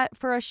love that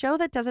for a show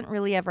that doesn't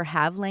really ever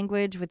have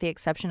language, with the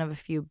exception of a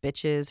few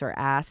bitches or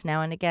ass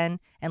now and again,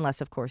 unless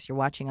of course you're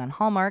watching on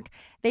Hallmark,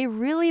 they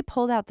really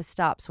pulled out the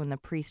stops when the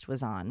priest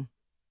was on.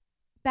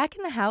 Back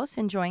in the house,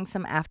 enjoying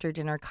some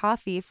after-dinner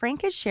coffee,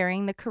 Frank is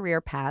sharing the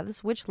career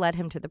paths which led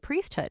him to the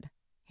priesthood.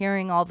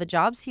 Hearing all the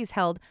jobs he's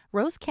held,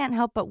 Rose can't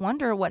help but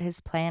wonder what his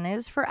plan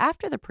is for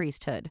after the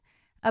priesthood,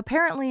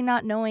 apparently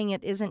not knowing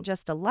it isn't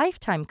just a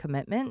lifetime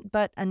commitment,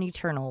 but an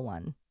eternal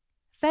one.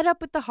 Fed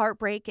up with the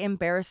heartbreak,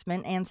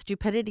 embarrassment, and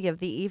stupidity of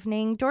the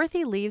evening,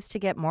 Dorothy leaves to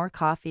get more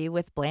coffee,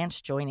 with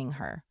Blanche joining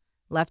her.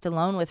 Left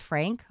alone with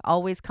Frank,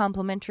 always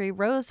complimentary,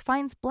 Rose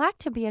finds black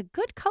to be a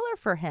good color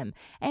for him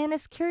and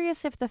is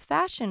curious if the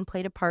fashion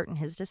played a part in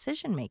his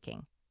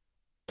decision-making.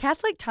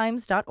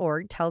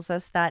 CatholicTimes.org tells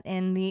us that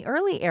in the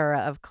early era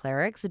of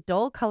clerics,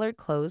 dull-colored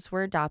clothes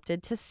were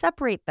adopted to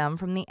separate them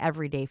from the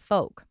everyday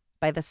folk.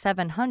 By the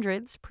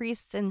 700s,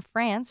 priests in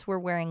France were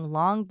wearing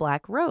long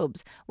black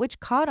robes,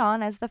 which caught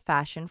on as the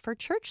fashion for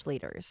church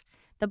leaders.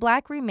 The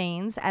black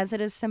remains as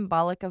it is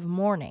symbolic of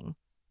mourning.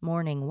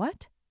 Mourning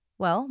what?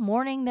 Well,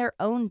 mourning their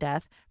own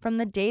death from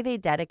the day they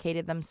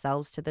dedicated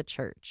themselves to the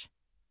church.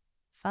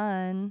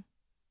 Fun.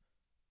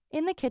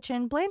 In the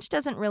kitchen, Blanche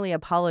doesn't really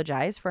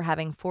apologize for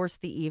having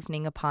forced the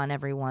evening upon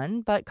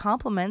everyone, but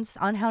compliments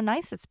on how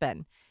nice it's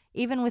been.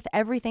 Even with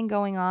everything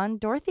going on,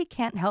 Dorothy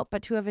can't help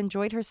but to have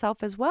enjoyed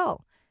herself as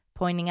well.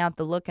 Pointing out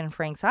the look in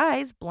Frank's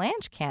eyes,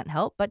 Blanche can't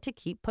help but to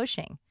keep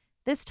pushing.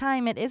 This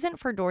time, it isn't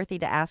for Dorothy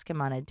to ask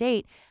him on a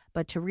date,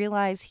 but to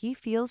realize he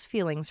feels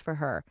feelings for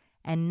her,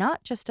 and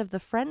not just of the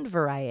friend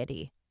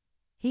variety.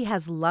 He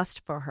has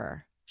lust for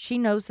her. She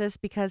knows this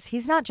because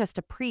he's not just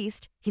a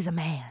priest, he's a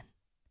man.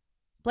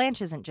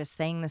 Blanche isn't just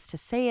saying this to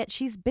say it,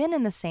 she's been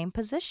in the same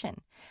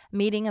position.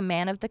 Meeting a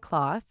man of the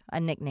cloth, a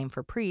nickname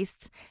for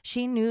priests,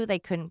 she knew they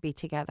couldn't be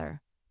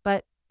together.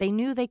 But they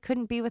knew they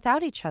couldn't be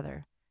without each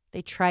other.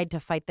 They tried to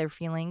fight their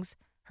feelings,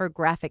 her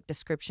graphic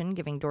description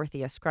giving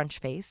Dorothy a scrunch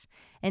face,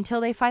 until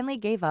they finally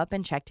gave up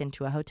and checked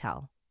into a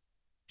hotel.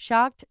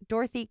 Shocked,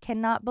 Dorothy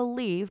cannot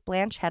believe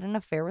Blanche had an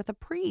affair with a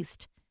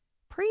priest.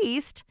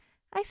 Priest?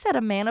 I said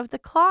a man of the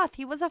cloth.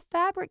 He was a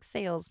fabric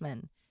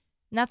salesman.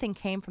 Nothing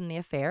came from the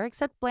affair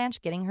except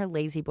Blanche getting her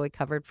lazy boy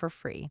covered for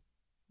free.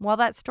 While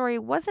that story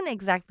wasn't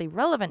exactly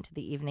relevant to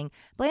the evening,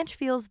 Blanche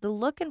feels the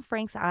look in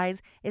Frank's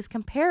eyes is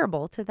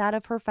comparable to that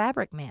of her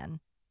fabric man.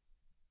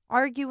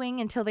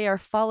 Arguing until they are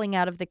falling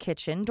out of the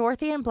kitchen,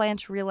 Dorothy and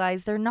Blanche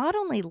realize they're not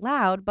only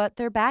loud, but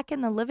they're back in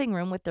the living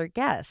room with their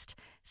guest.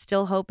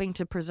 Still hoping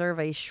to preserve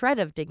a shred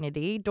of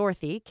dignity,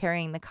 Dorothy,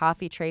 carrying the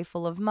coffee tray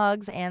full of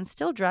mugs and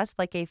still dressed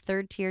like a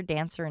third-tier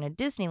dancer in a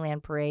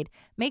Disneyland parade,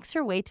 makes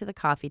her way to the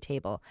coffee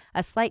table,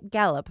 a slight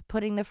gallop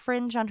putting the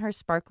fringe on her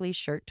sparkly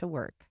shirt to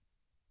work.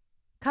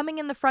 Coming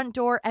in the front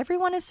door,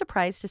 everyone is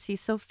surprised to see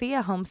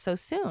Sophia home so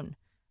soon.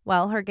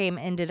 Well, her game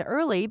ended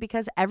early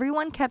because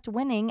everyone kept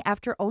winning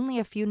after only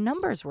a few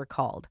numbers were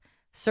called.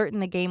 Certain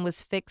the game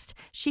was fixed,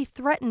 she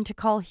threatened to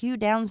call Hugh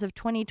Downs of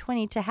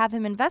 2020 to have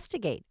him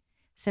investigate.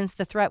 Since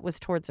the threat was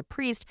towards a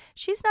priest,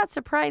 she's not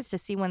surprised to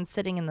see one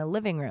sitting in the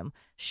living room,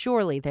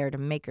 surely there to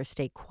make her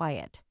stay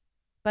quiet.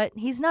 But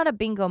he's not a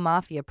bingo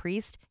mafia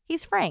priest,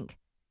 he's Frank.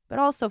 But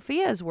all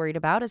Sophia is worried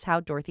about is how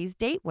Dorothy's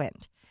date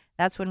went.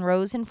 That's when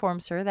Rose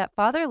informs her that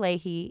Father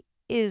Leahy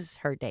is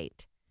her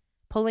date.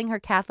 Pulling her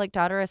Catholic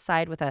daughter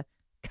aside with a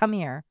 "come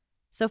here,"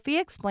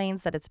 Sophia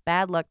explains that it's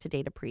bad luck to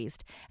date a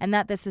priest and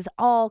that this is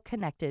all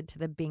connected to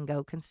the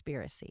bingo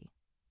conspiracy.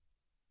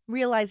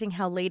 Realizing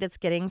how late it's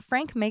getting,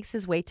 Frank makes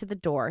his way to the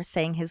door,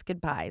 saying his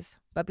goodbyes.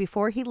 But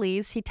before he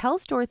leaves, he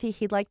tells Dorothy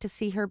he'd like to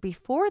see her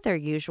before their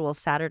usual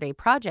Saturday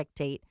project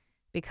date.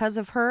 Because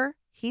of her,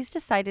 he's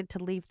decided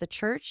to leave the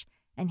church,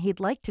 and he'd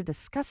like to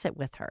discuss it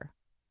with her.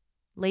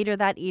 Later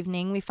that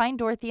evening, we find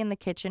Dorothy in the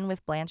kitchen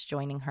with Blanche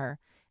joining her.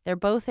 They're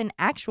both in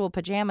actual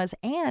pajamas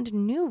and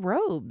new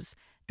robes.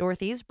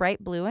 Dorothy's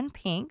bright blue and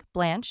pink,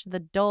 Blanche the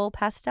dull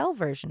pastel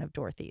version of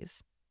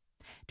Dorothy's.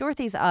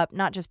 Dorothy's up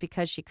not just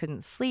because she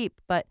couldn't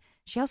sleep, but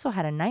she also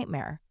had a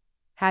nightmare.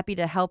 Happy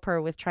to help her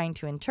with trying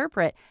to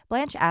interpret,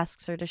 Blanche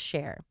asks her to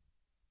share.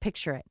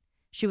 Picture it.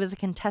 She was a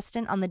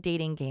contestant on the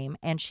dating game,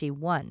 and she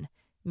won.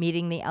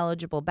 Meeting the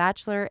eligible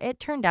bachelor, it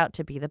turned out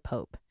to be the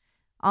Pope.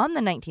 On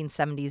the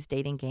 1970s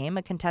dating game,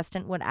 a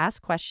contestant would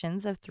ask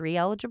questions of 3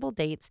 eligible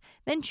dates,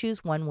 then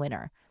choose one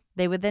winner.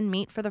 They would then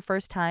meet for the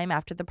first time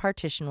after the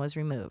partition was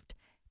removed.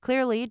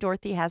 Clearly,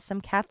 Dorothy has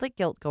some Catholic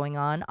guilt going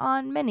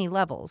on many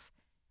levels.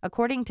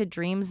 According to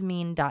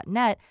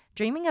dreamsmean.net,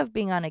 dreaming of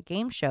being on a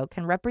game show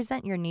can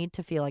represent your need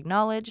to feel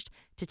acknowledged,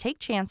 to take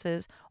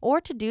chances,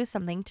 or to do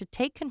something to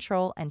take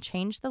control and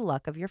change the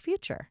luck of your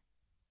future.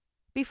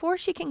 Before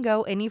she can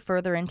go any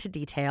further into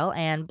detail,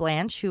 and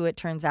Blanche, who it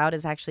turns out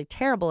is actually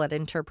terrible at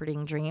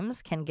interpreting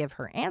dreams, can give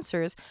her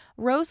answers,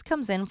 Rose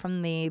comes in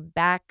from the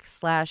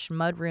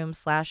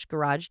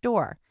back/mudroom/garage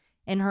door.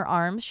 In her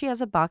arms, she has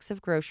a box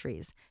of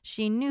groceries.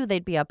 She knew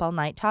they'd be up all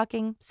night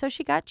talking, so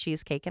she got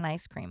cheesecake and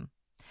ice cream.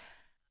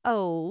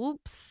 Oh,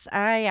 oops,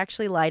 I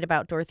actually lied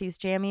about Dorothy's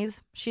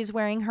jammies. She's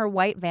wearing her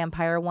white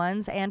vampire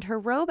ones, and her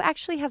robe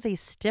actually has a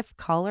stiff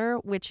collar,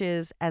 which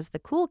is, as the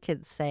cool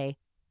kids say,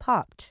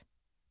 popped.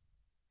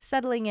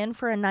 Settling in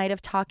for a night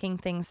of talking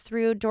things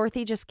through,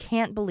 Dorothy just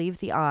can't believe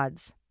the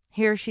odds.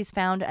 Here she's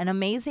found an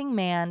amazing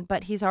man,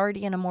 but he's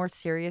already in a more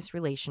serious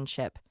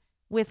relationship.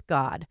 With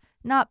God,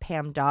 not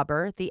Pam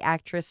Dauber, the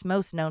actress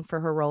most known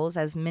for her roles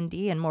as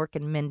Mindy in Mork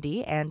and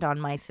Mindy and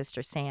on My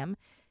Sister Sam.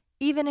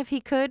 Even if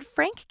he could,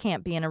 Frank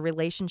can't be in a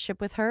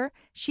relationship with her.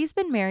 She's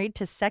been married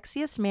to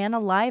Sexiest Man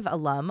Alive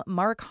alum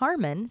Mark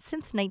Harmon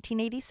since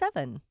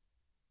 1987.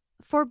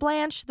 For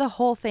Blanche, the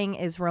whole thing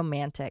is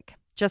romantic.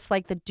 Just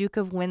like the Duke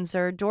of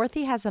Windsor,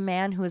 Dorothy has a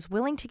man who is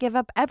willing to give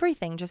up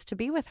everything just to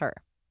be with her.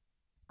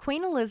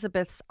 Queen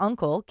Elizabeth's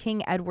uncle,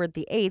 King Edward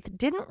VIII,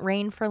 didn't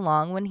reign for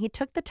long when he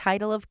took the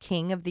title of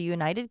King of the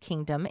United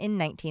Kingdom in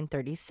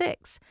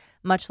 1936.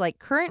 Much like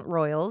current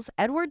royals,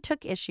 Edward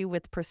took issue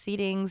with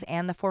proceedings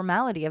and the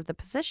formality of the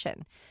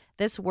position.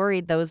 This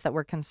worried those that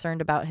were concerned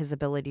about his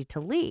ability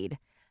to lead.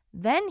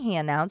 Then he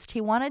announced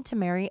he wanted to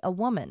marry a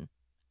woman,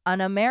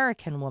 an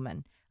American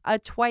woman, a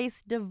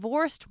twice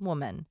divorced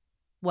woman.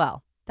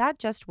 Well, that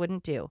just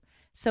wouldn't do.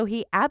 So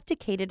he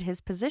abdicated his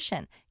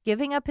position,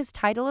 giving up his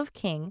title of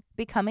king,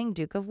 becoming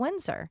Duke of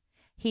Windsor.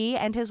 He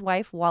and his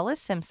wife Wallis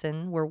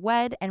Simpson were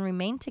wed and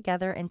remained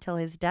together until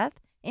his death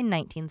in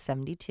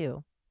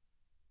 1972.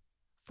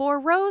 For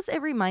Rose,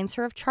 it reminds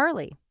her of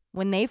Charlie.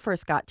 When they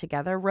first got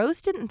together,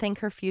 Rose didn't think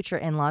her future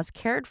in-laws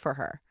cared for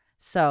her.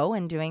 So,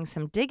 in doing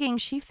some digging,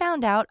 she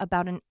found out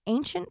about an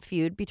ancient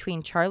feud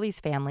between Charlie's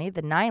family,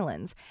 the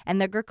Nylans,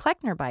 and the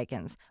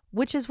Gerklechnerbeikens,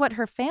 which is what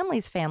her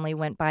family's family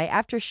went by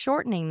after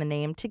shortening the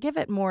name to give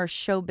it more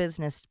show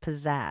business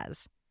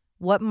pizzazz.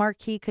 What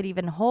marquee could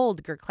even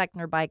hold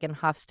Gerklechnerbeiken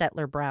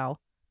Hofstetler Brau?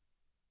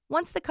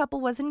 Once the couple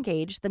was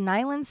engaged, the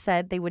Nylans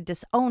said they would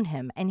disown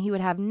him and he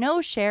would have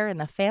no share in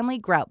the family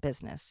grout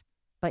business.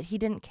 But he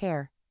didn't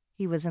care.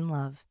 He was in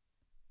love.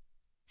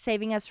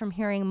 Saving us from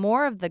hearing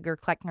more of the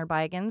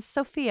Gerklechnerbeikens,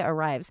 Sophia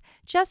arrives,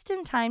 just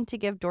in time to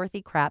give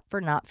Dorothy crap for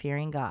not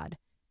fearing God.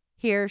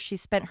 Here, she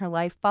spent her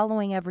life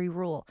following every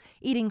rule,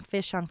 eating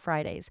fish on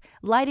Fridays,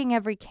 lighting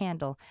every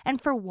candle,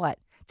 and for what?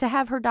 To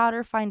have her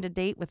daughter find a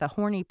date with a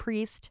horny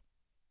priest?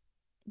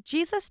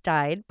 Jesus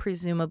died,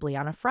 presumably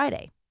on a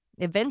Friday.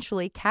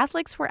 Eventually,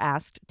 Catholics were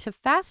asked to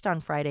fast on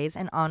Fridays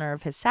in honor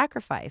of his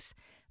sacrifice.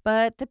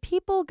 But the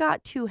people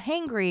got too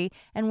hangry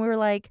and were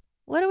like,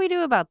 what do we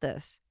do about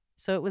this?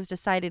 So it was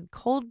decided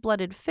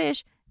cold-blooded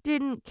fish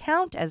didn't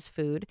count as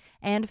food,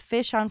 and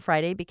fish on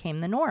Friday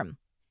became the norm.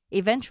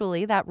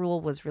 Eventually, that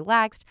rule was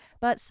relaxed,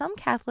 but some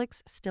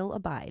Catholics still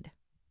abide.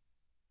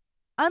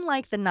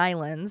 Unlike the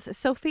Nylons,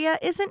 Sophia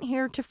isn't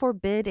here to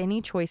forbid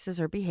any choices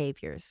or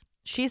behaviors.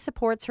 She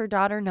supports her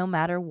daughter no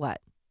matter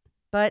what.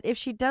 But if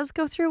she does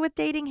go through with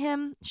dating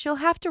him, she'll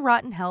have to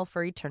rot in hell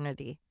for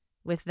eternity.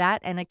 With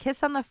that and a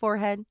kiss on the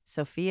forehead,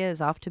 Sophia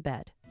is off to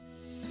bed.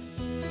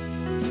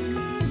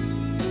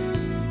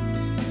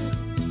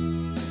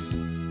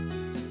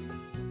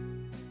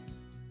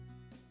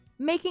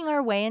 Making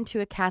our way into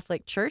a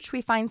Catholic church,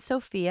 we find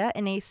Sophia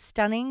in a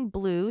stunning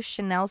blue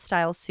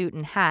Chanel-style suit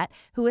and hat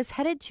who is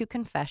headed to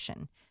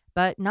confession,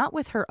 but not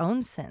with her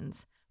own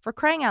sins. For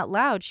crying out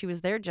loud, she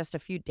was there just a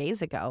few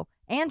days ago,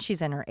 and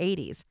she's in her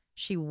 80s.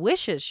 She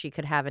wishes she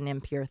could have an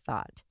impure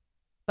thought.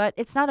 But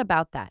it's not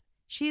about that.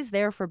 She's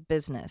there for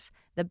business,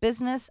 the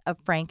business of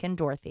Frank and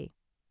Dorothy.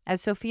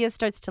 As Sophia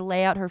starts to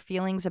lay out her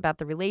feelings about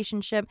the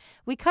relationship,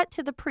 we cut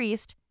to the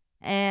priest,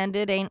 and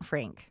it ain't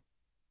Frank.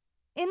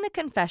 In the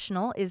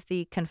confessional is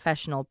the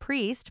confessional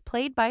priest,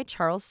 played by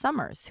Charles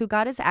Summers, who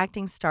got his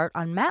acting start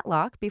on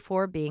Matlock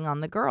before being on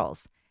The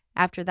Girls.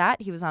 After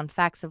that, he was on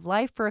Facts of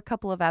Life for a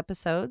couple of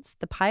episodes,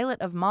 the pilot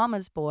of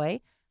Mama's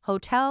Boy,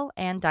 Hotel,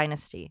 and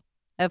Dynasty.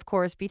 Of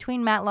course,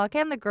 between Matlock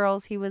and The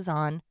Girls, he was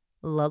on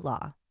La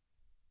La.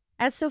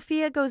 As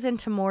Sophia goes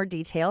into more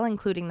detail,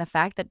 including the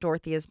fact that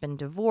Dorothy has been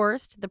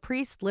divorced, the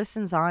priest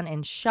listens on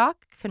in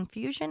shock,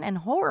 confusion, and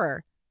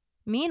horror.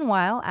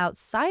 Meanwhile,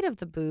 outside of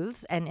the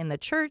booths and in the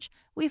church,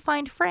 we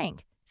find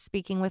Frank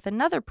speaking with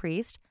another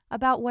priest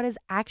about what his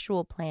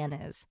actual plan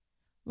is.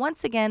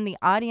 Once again, the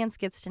audience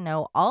gets to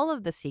know all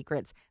of the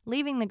secrets,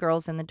 leaving the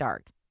girls in the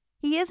dark.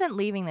 He isn't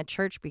leaving the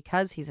church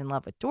because he's in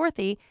love with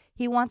Dorothy.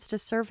 He wants to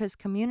serve his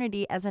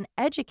community as an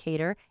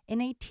educator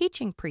in a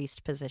teaching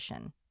priest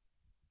position.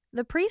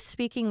 The priest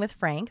speaking with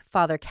Frank,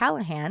 Father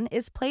Callahan,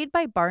 is played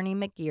by Barney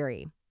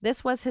McGeary.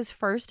 This was his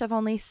first of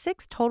only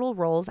 6 total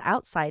roles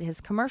outside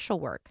his commercial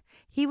work.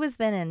 He was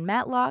then in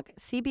Matlock,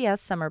 CBS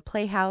Summer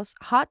Playhouse,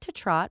 Hot to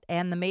Trot,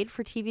 and the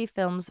made-for-TV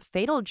films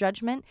Fatal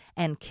Judgment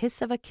and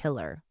Kiss of a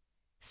Killer.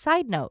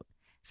 Side note,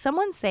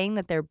 someone saying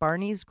that their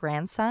Barney's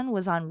grandson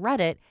was on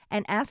Reddit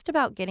and asked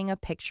about getting a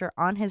picture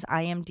on his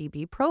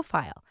IMDb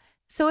profile.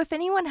 So if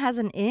anyone has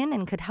an in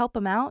and could help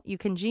him out, you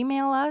can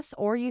Gmail us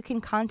or you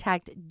can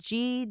contact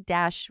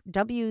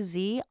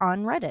G-WZ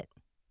on Reddit.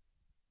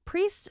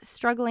 Priests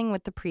struggling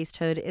with the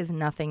priesthood is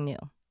nothing new.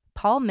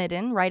 Paul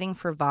Midden, writing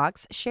for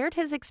Vox, shared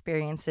his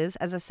experiences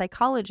as a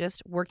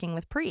psychologist working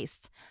with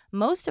priests,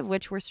 most of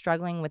which were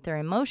struggling with their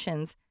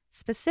emotions,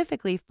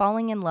 specifically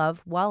falling in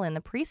love while in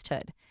the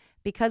priesthood.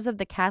 Because of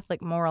the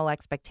Catholic moral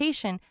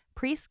expectation,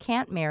 priests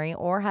can't marry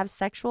or have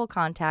sexual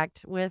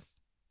contact with,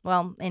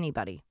 well,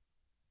 anybody.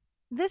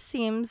 This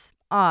seems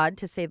odd,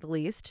 to say the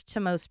least, to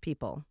most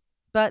people.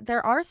 But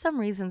there are some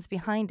reasons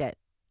behind it.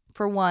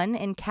 For one,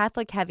 in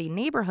Catholic-heavy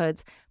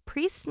neighborhoods,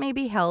 priests may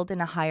be held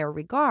in a higher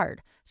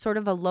regard, sort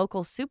of a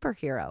local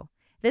superhero.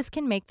 This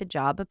can make the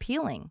job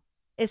appealing.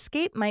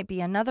 Escape might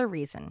be another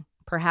reason.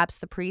 Perhaps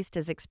the priest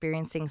is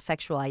experiencing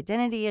sexual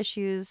identity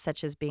issues,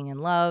 such as being in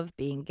love,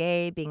 being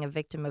gay, being a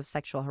victim of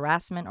sexual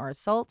harassment or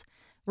assault.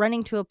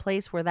 Running to a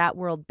place where that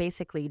world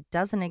basically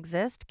doesn't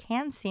exist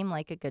can seem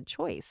like a good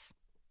choice.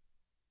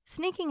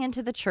 Sneaking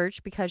into the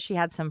church because she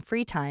had some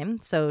free time,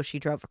 so she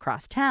drove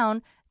across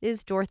town,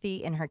 is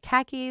Dorothy in her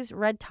khakis,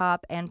 red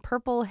top, and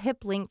purple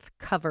hip-length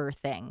cover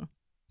thing.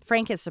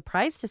 Frank is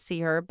surprised to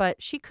see her,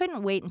 but she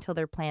couldn't wait until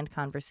their planned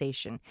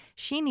conversation.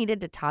 She needed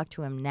to talk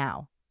to him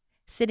now.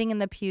 Sitting in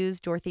the pews,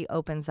 Dorothy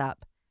opens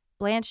up.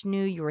 Blanche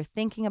knew you were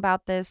thinking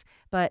about this,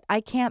 but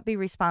I can't be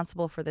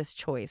responsible for this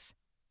choice.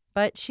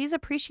 But she's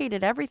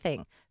appreciated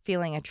everything,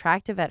 feeling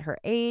attractive at her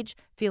age,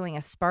 feeling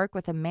a spark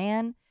with a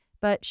man,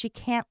 but she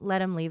can't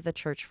let him leave the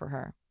church for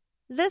her.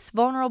 This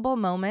vulnerable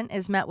moment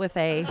is met with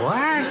a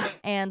 "What?"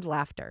 and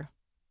laughter.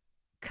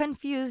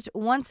 Confused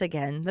once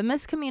again, the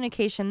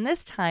miscommunication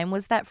this time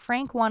was that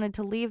Frank wanted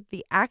to leave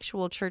the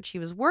actual church he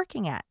was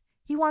working at.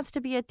 He wants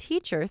to be a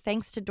teacher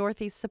thanks to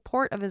Dorothy's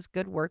support of his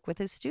good work with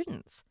his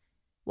students.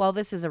 While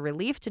this is a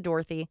relief to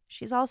Dorothy,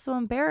 she's also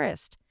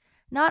embarrassed.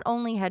 Not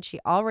only had she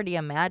already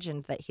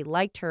imagined that he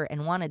liked her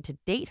and wanted to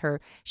date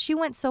her, she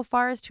went so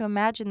far as to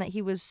imagine that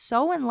he was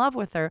so in love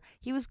with her,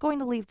 he was going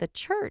to leave the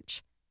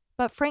church.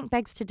 But Frank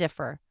begs to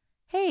differ.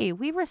 Hey,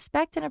 we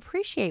respect and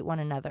appreciate one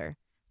another,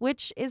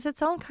 which is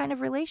its own kind of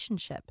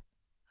relationship.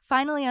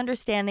 Finally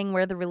understanding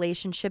where the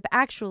relationship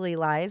actually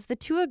lies, the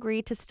two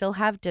agree to still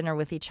have dinner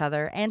with each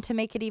other, and to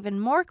make it even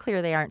more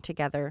clear they aren't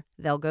together,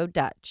 they'll go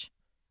Dutch.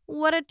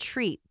 What a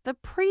treat. The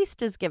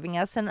priest is giving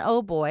us an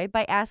oh boy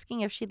by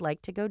asking if she'd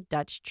like to go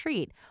Dutch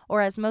treat,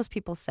 or as most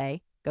people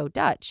say, go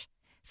Dutch.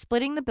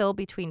 Splitting the bill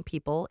between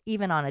people,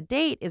 even on a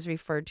date, is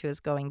referred to as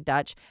going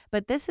Dutch,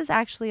 but this is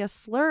actually a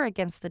slur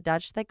against the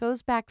Dutch that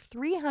goes back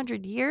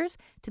 300 years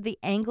to the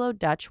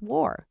Anglo-Dutch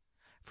War.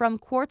 From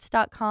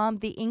Quartz.com,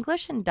 the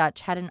English and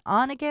Dutch had an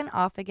on-again,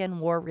 off-again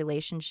war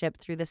relationship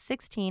through the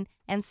 16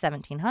 and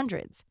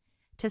 1700s.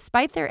 To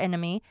spite their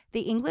enemy,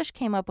 the English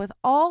came up with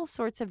all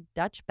sorts of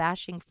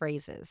Dutch-bashing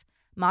phrases,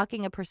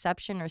 mocking a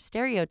perception or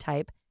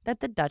stereotype that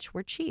the Dutch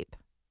were cheap.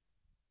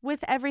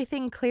 With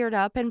everything cleared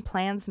up and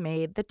plans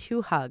made, the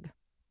two hug,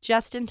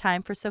 just in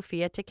time for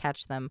Sophia to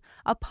catch them,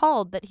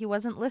 appalled that he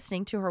wasn't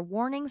listening to her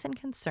warnings and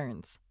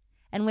concerns.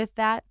 And with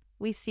that,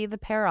 we see the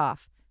pair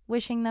off,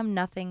 wishing them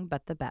nothing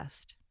but the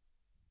best.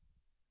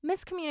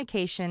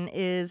 Miscommunication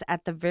is,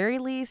 at the very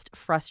least,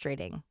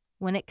 frustrating.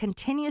 When it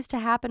continues to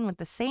happen with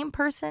the same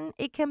person,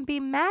 it can be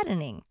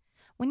maddening.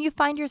 When you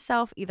find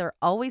yourself either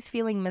always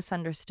feeling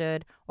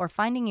misunderstood or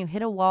finding you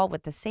hit a wall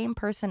with the same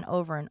person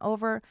over and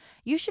over,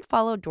 you should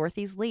follow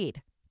Dorothy's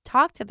lead.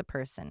 Talk to the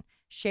person,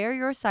 share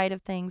your side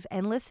of things,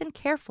 and listen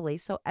carefully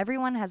so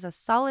everyone has a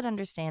solid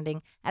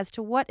understanding as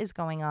to what is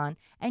going on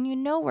and you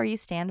know where you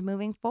stand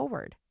moving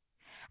forward.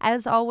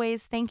 As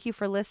always, thank you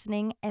for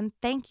listening and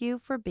thank you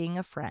for being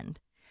a friend.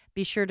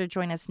 Be sure to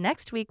join us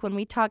next week when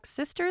we talk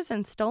sisters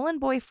and stolen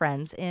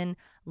boyfriends in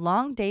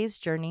Long Day's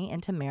Journey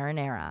into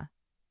Marinara.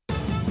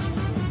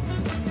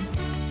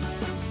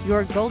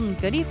 Your golden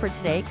goodie for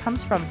today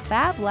comes from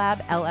Fab Lab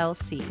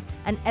LLC,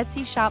 an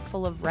Etsy shop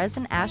full of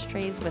resin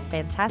ashtrays with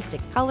fantastic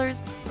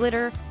colors,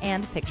 glitter,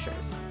 and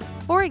pictures.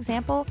 For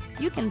example,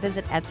 you can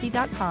visit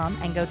Etsy.com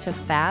and go to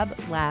Fab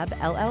Lab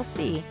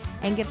LLC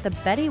and get the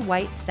Betty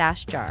White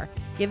stash jar,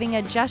 giving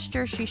a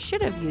gesture she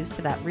should have used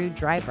to that rude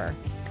driver.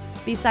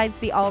 Besides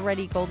the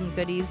already golden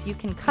goodies, you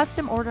can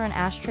custom order an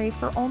ashtray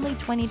for only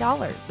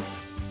 $20.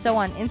 So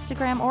on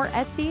Instagram or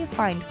Etsy,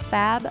 find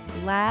Fab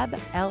Lab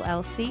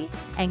LLC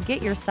and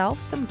get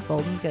yourself some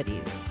golden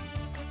goodies.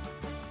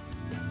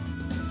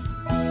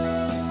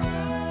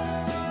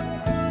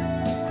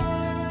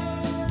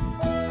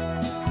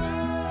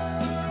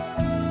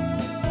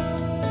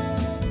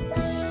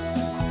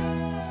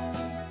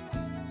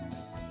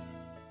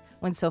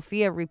 When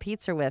Sophia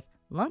repeats her with,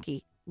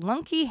 lunky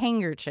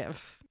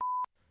handkerchief.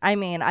 I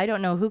mean, I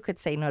don't know who could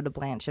say no to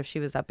Blanche if she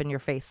was up in your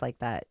face like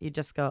that. You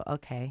just go,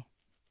 okay.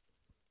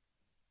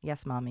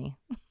 Yes, mommy.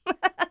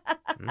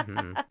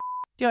 Mm-hmm.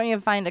 Don't you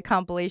find a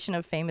compilation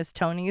of famous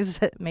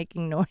Tonys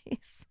making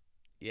noise?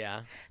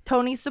 Yeah.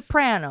 Tony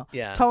Soprano.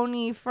 Yeah.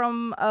 Tony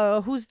from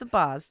Who's the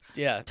Boss?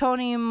 Yeah.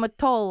 Tony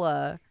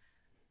Mottola.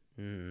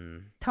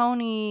 Mm.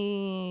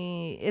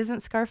 Tony...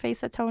 Isn't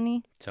Scarface a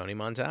Tony? Tony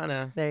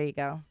Montana. There you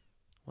go.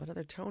 What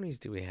other Tonys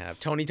do we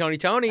have? Tony.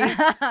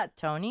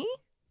 Tony?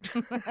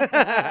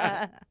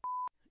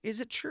 Is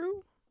it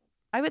true?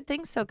 I would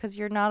think so, because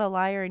you're not a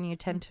liar and you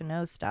tend to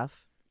know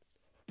stuff.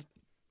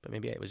 But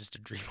maybe it was just a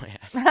dream I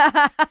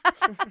had.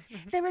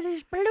 There were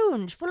these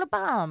balloons full of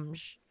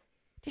bombs.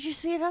 Did you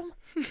see them?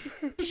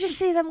 Did you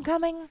see them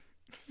coming?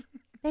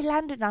 They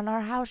landed on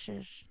our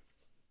houses.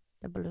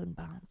 The balloon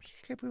bombs.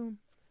 Kaboom.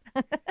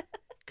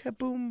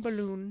 Kaboom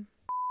balloon.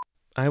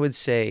 I would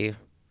say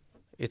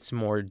it's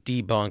more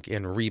debunk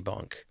and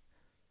rebunk.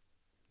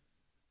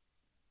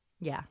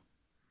 Yeah.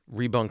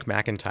 Rebunk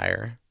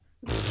McIntyre.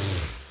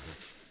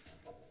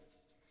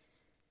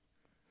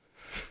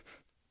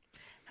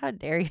 How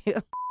dare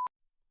you?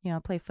 You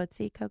want to play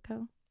footsie,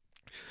 Coco?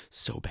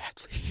 So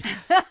badly.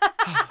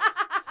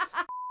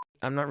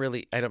 I'm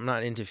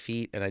not into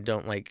feet, and I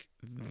don't like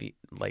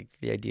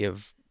the idea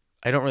of,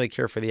 I don't really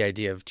care for the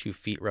idea of 2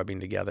 feet rubbing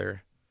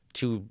together,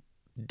 two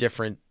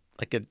different,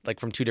 like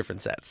from 2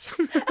 different sets.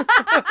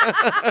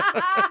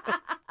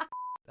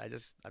 I'm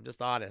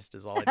just honest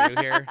is all I do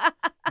here.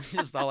 It's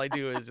just all I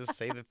do is just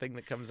say the thing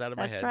that comes out of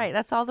my head. That's right.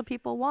 That's all the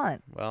people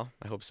want. Well,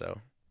 I hope so.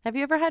 Have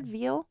you ever had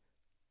veal?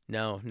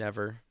 No,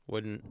 never.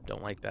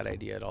 Don't like that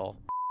idea at all.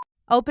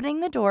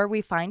 Opening the door,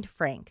 we find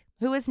Frank,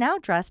 who is now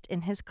dressed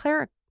in his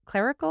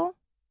clerical?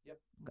 Yep.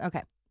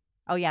 Okay.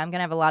 Oh, yeah, I'm going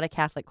to have a lot of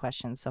Catholic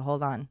questions, so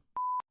hold on.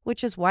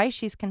 Which is why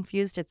she's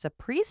confused it's a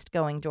priest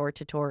going door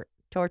to door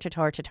to door to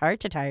tar to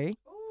tar.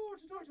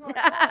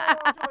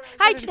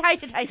 Hi to tie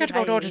to tie to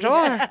go door to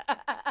door.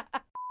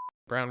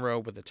 Brown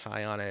robe with a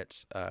tie on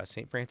it,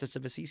 St. Francis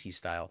of Assisi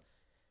style.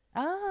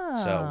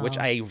 Oh. So, which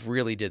I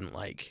really didn't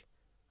like.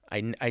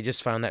 I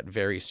just found that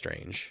very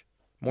strange.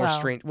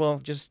 Strange. Well, I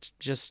just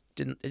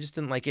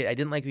didn't like it. I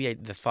didn't like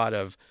the thought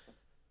of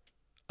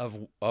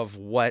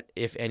what,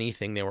 if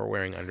anything, they were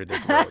wearing under their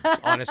robes.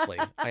 Honestly,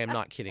 I am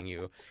not kidding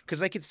you,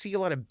 because I could see a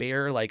lot of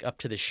bare up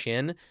to the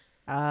shin.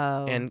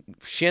 Oh. And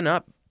shin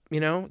up.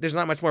 There's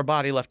not much more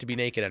body left to be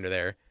naked under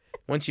there.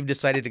 Once you've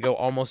decided to go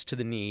almost to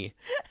the knee.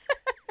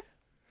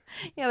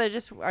 Yeah,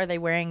 are they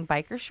wearing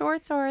biker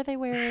shorts or are they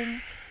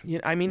wearing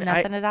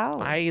nothing at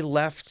all? I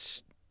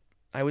left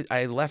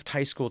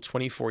high school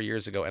 24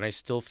 years ago, and I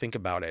still think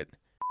about it.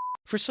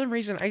 For some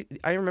reason,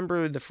 I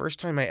remember the first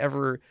time I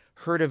ever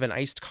heard of an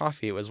iced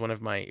coffee. It was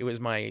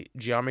my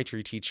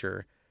geometry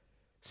teacher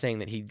saying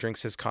that he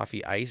drinks his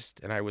coffee iced,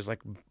 and I was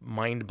like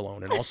mind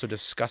blown and also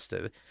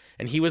disgusted.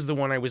 And he was the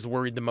one I was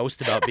worried the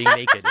most about being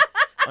naked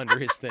under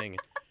his thing.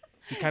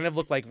 He kind of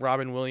looked like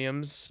Robin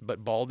Williams,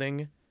 but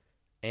balding,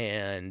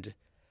 and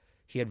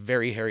he had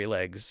very hairy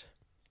legs.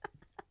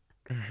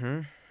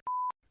 Mm-hmm.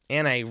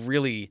 And I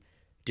really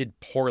did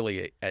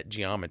poorly at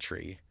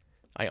geometry.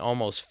 I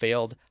almost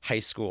failed high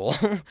school.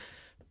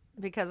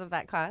 Because of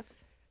that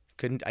class?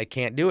 I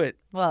can't do it.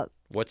 Well,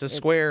 what's a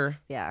square?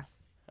 Yeah.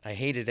 I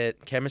hated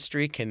it.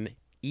 Chemistry can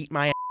eat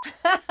my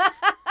ass.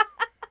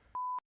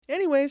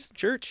 Anyways,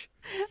 church.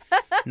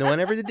 No one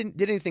ever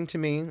did anything to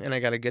me, and I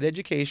got a good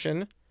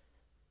education.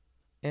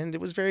 And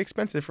it was very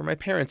expensive for my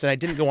parents, and I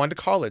didn't go on to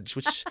college,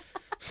 which,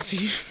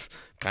 see,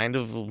 kind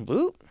of,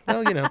 well,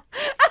 you know.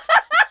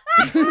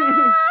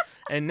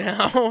 And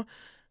now,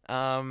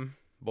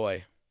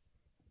 boy,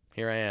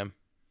 here I am.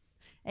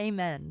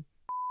 Amen.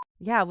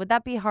 Yeah, would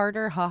that be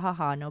harder, ha ha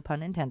ha, no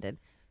pun intended,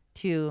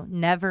 to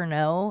never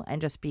know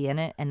and just be in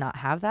it and not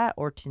have that,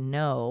 or to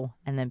know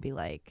and then be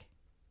like...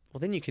 Well,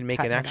 then you can make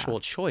an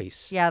actual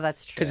choice. Yeah,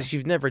 that's true. Because if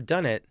you've never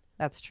done it...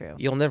 That's true.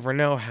 You'll never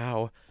know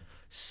how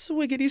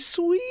swiggity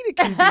sweet it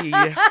can be.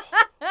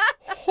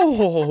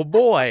 Oh,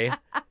 boy.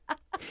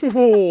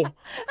 Oh.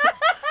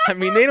 I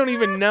mean, they don't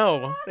even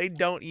know. They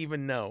don't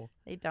even know.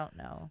 They don't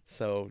know.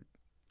 So,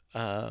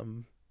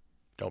 don't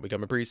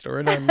become a priest or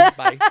a nun.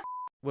 Bye.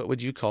 What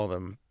would you call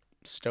them?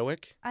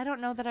 Stoic? I don't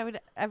know that I've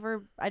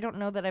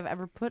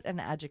ever put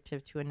an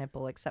adjective to a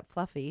nipple except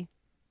fluffy.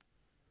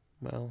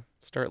 Well,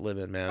 start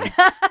living, man.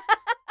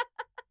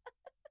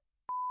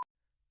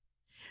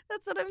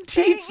 That's what I'm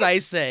saying. Teats, I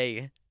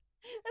say.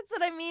 That's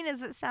what I mean.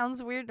 Is it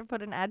sounds weird to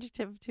put an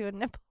adjective to a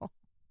nipple?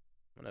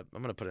 I'm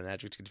gonna put an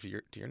adjective to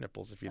your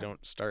nipples if you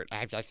don't start.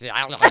 Never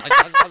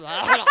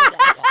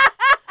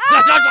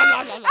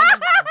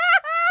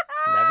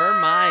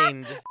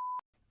mind.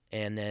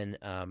 And then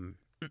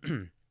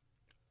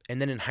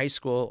in high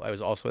school, I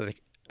was also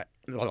like,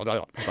 hold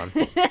on.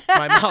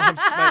 My mom's.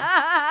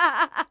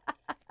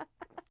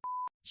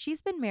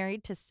 She's been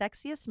married to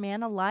Sexiest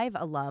Man Alive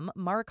alum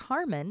Mark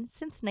Harmon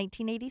since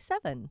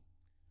 1987.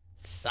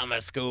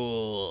 Summer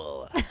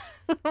school.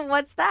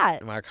 What's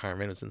that? Mark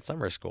Harmon was in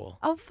summer school.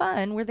 Oh,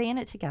 fun. Were they in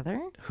it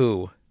together?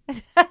 Who?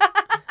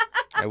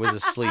 I was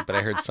asleep, but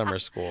I heard summer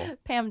school.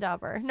 Pam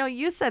Dauber. No,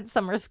 you said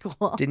summer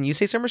school. Didn't you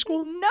say summer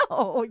school?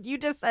 No, you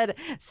just said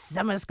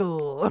summer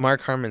school. Mark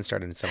Harmon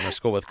started in summer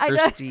school with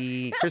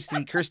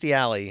Kirstie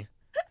Alley.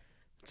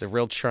 It's a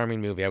real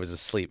charming movie. I was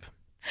asleep.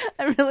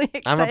 I'm really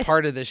excited. I'm a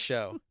part of this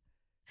show.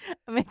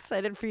 I'm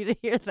excited for you to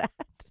hear that.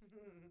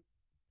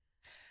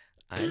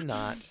 I'm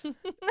not.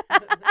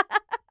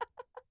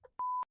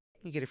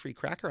 You get a free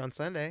cracker on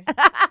Sunday.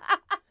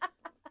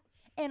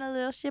 And a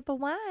little sip of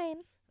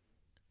wine.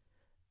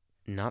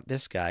 Not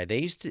this guy. They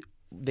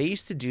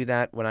used to do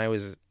that when I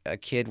was a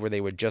kid, where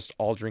they would just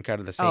all drink out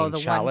of the same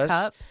chalice. 1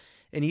 cup?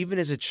 And even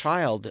as a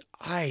child,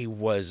 I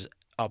was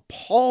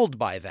appalled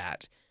by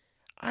that.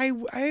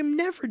 I'm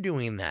never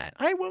doing that.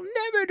 I will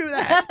never do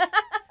that.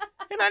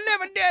 And I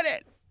never did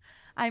it.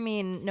 I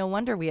mean, no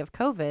wonder we have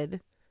COVID.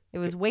 It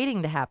was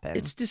waiting to happen.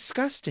 It's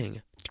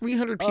disgusting.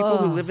 300 people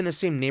who live in the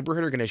same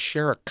neighborhood are going to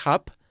share a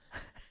cup?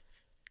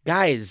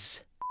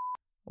 Guys.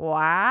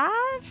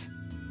 What?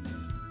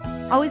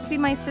 Always Be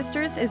My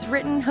Sisters is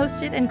written,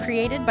 hosted, and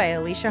created by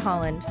Alicia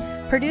Holland.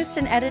 Produced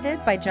and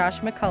edited by Josh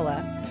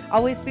McCullough.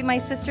 Always Be My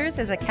Sisters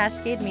is a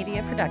Cascade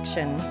Media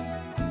production.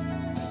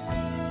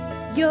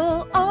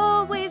 You'll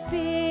always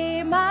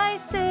be my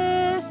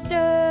sister.